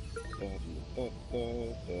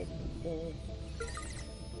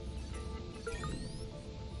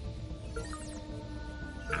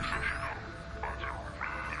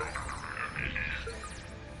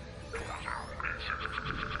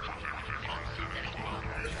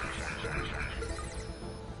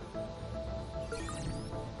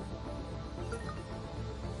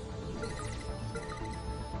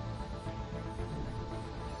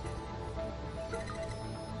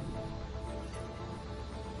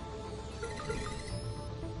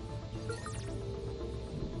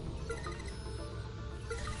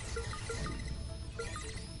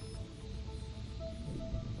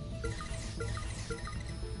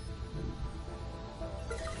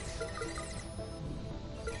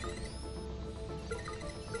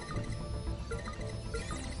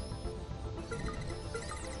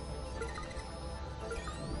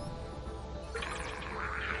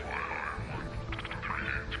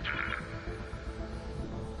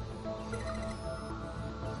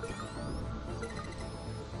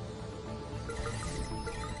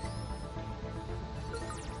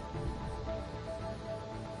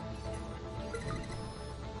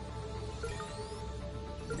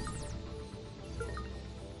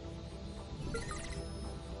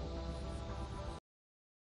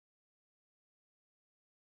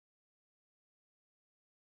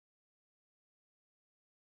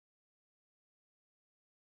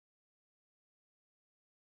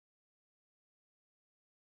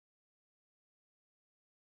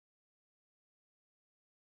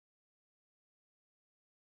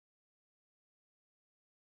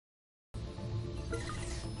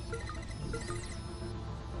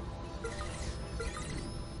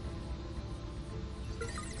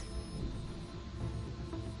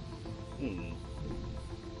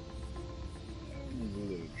a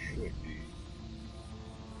little tricky.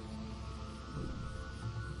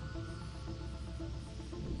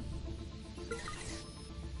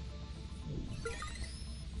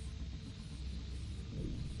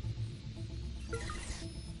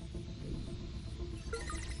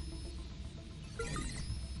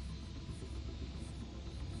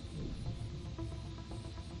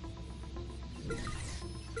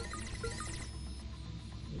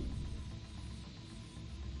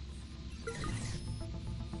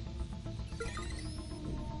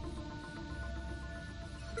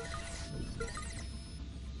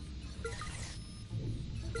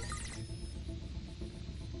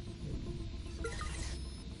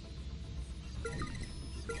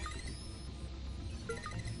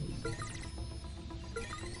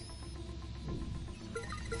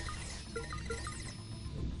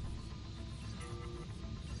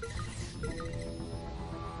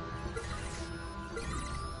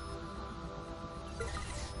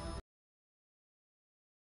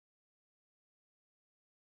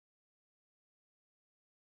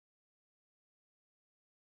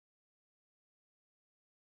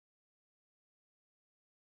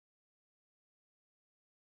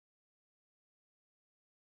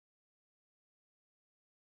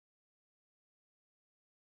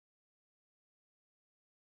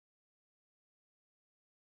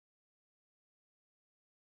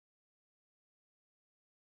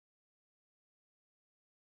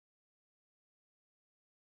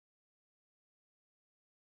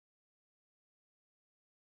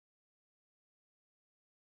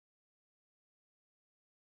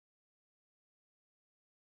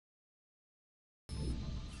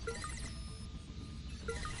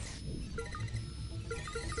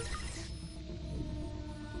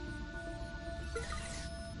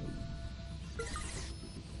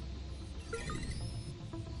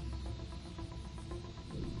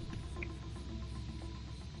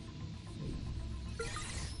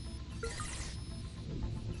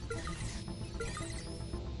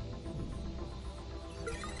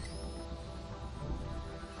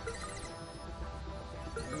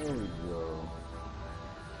 There we go.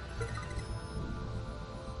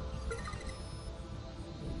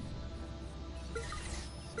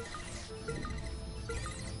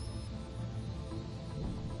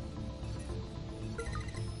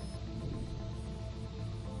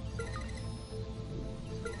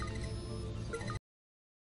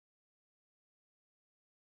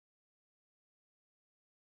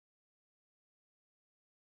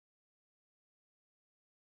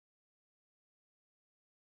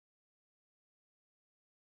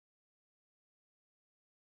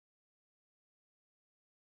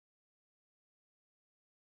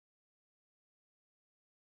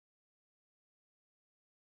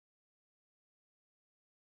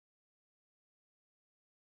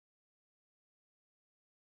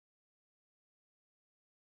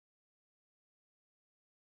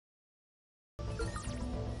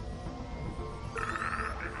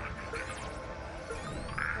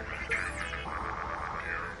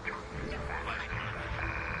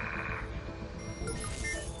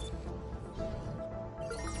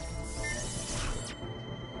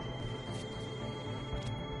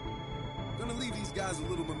 guys a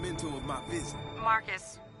little memento of my visit.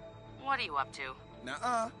 Marcus, what are you up to?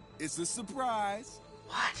 Nuh-uh. It's a surprise.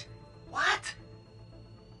 What? What?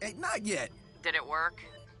 Hey, not yet. Did it work?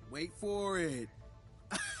 Wait for it.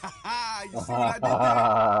 You see what I did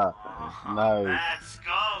there? Nice. Bad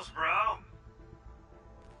skulls, bro.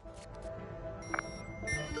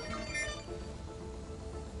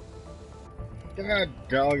 God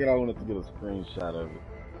dog it, I wanted to get a screenshot of it.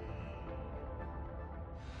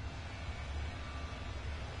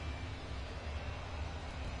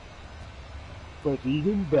 But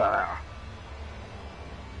even better,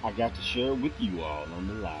 I got to share it with you all on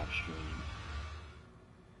the live stream.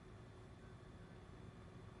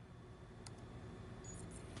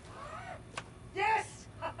 Yes!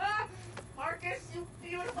 Marcus, you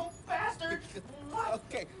beautiful bastard!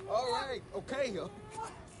 Okay, all right, okay.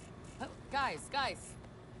 Guys,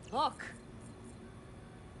 look.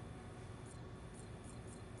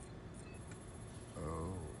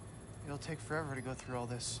 Oh. It'll take forever to go through all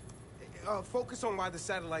this. Focus on why the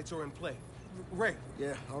satellites are in play. Ray.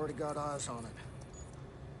 Yeah, already got eyes on it.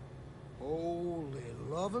 Holy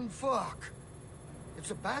lovin' fuck.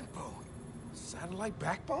 It's a backbone. Satellite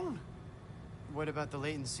backbone? What about the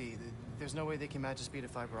latency? There's no way they can match the speed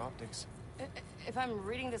of fiber optics. If I'm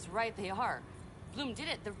reading this right, they are. Bloom did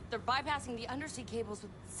it. They're bypassing the undersea cables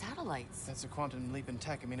with satellites. That's a quantum leap in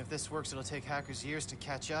tech. I mean, if this works, it'll take hackers years to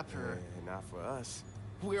catch up, or... not for us.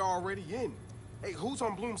 We're already in. Hey, who's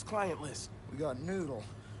on Bloom's client list? We got Noodle.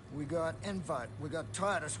 We got Invite. We got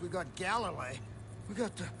Titus. We got Galilee. We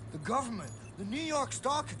got the government. The New York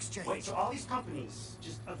Stock Exchange. Wait, so all these companies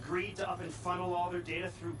just agreed to up and funnel all their data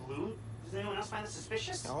through Bloom? Does anyone else find this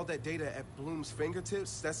suspicious? All that data at Bloom's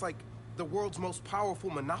fingertips, that's like the world's most powerful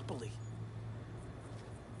monopoly.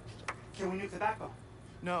 Can we nuke the backbone?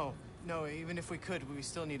 No, even if we could, we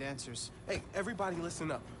still need answers. Hey, everybody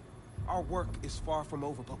listen up. Our work is far from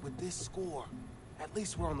over, but with this score, at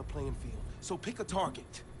least we're on the playing field. So pick a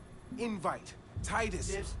target. Invite, Titus,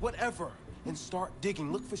 Dibs. whatever, and start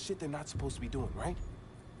digging. Look for shit they're not supposed to be doing, right?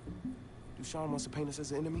 Duchamp wants to paint us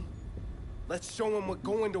as an enemy? Let's show him what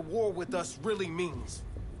going to war with us really means.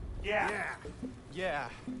 Yeah. Yeah.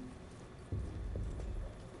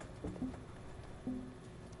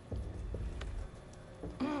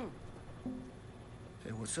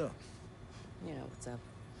 Hey, what's up? You know what's up.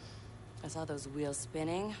 I saw those wheels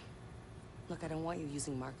spinning. Look, I don't want you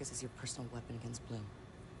using Marcus as your personal weapon against Bloom.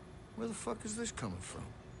 Where the fuck is this coming from?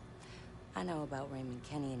 I know about Raymond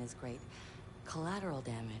Kenny and his great collateral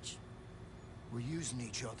damage. We're using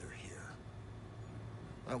each other here.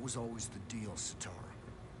 That was always the deal, Satara.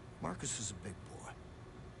 Marcus is a big boy.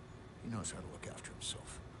 He knows how to look after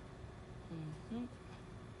himself. Mm-hmm.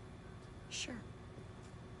 Sure.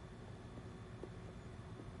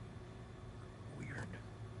 Weird.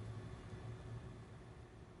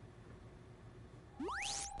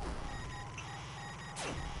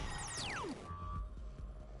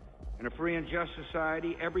 In a free and just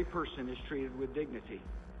society, every person is treated with dignity.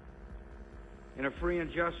 In a free and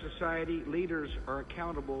just society, leaders are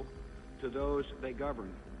accountable to those they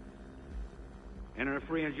govern. And in a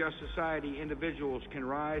free and just society, individuals can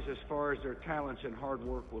rise as far as their talents and hard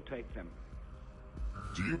work will take them.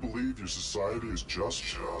 Do you believe your society is just?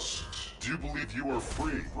 Do you believe you are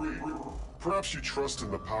free? Perhaps you trust in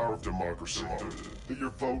the power of democracy, that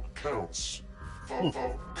your vote counts. Vote.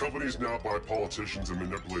 Companies now buy politicians and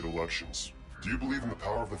manipulate elections. Do you believe in the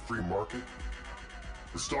power of the free market?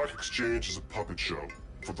 The stock exchange is a puppet show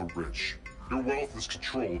for the rich. Your wealth is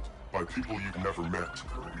controlled by people you've never met.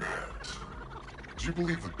 Do you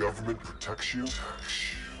believe the government protects you?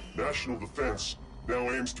 National defense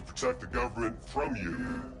now aims to protect the government from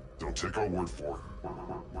you. Don't take our word for it.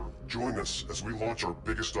 Join us as we launch our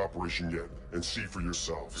biggest operation yet and see for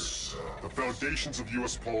yourselves. The foundations of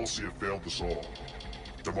U.S. policy have failed us all.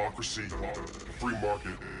 Democracy, free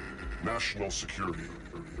market, national security.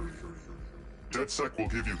 DedSec will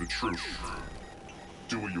give you the truth.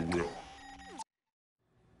 Do what you will.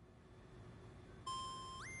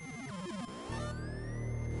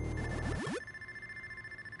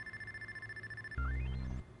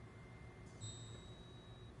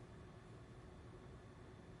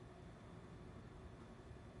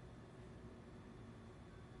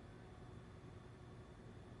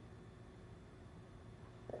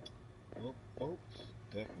 Well, folks,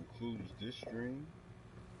 that concludes this stream.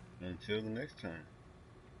 Until the next time,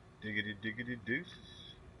 diggity diggity deuces.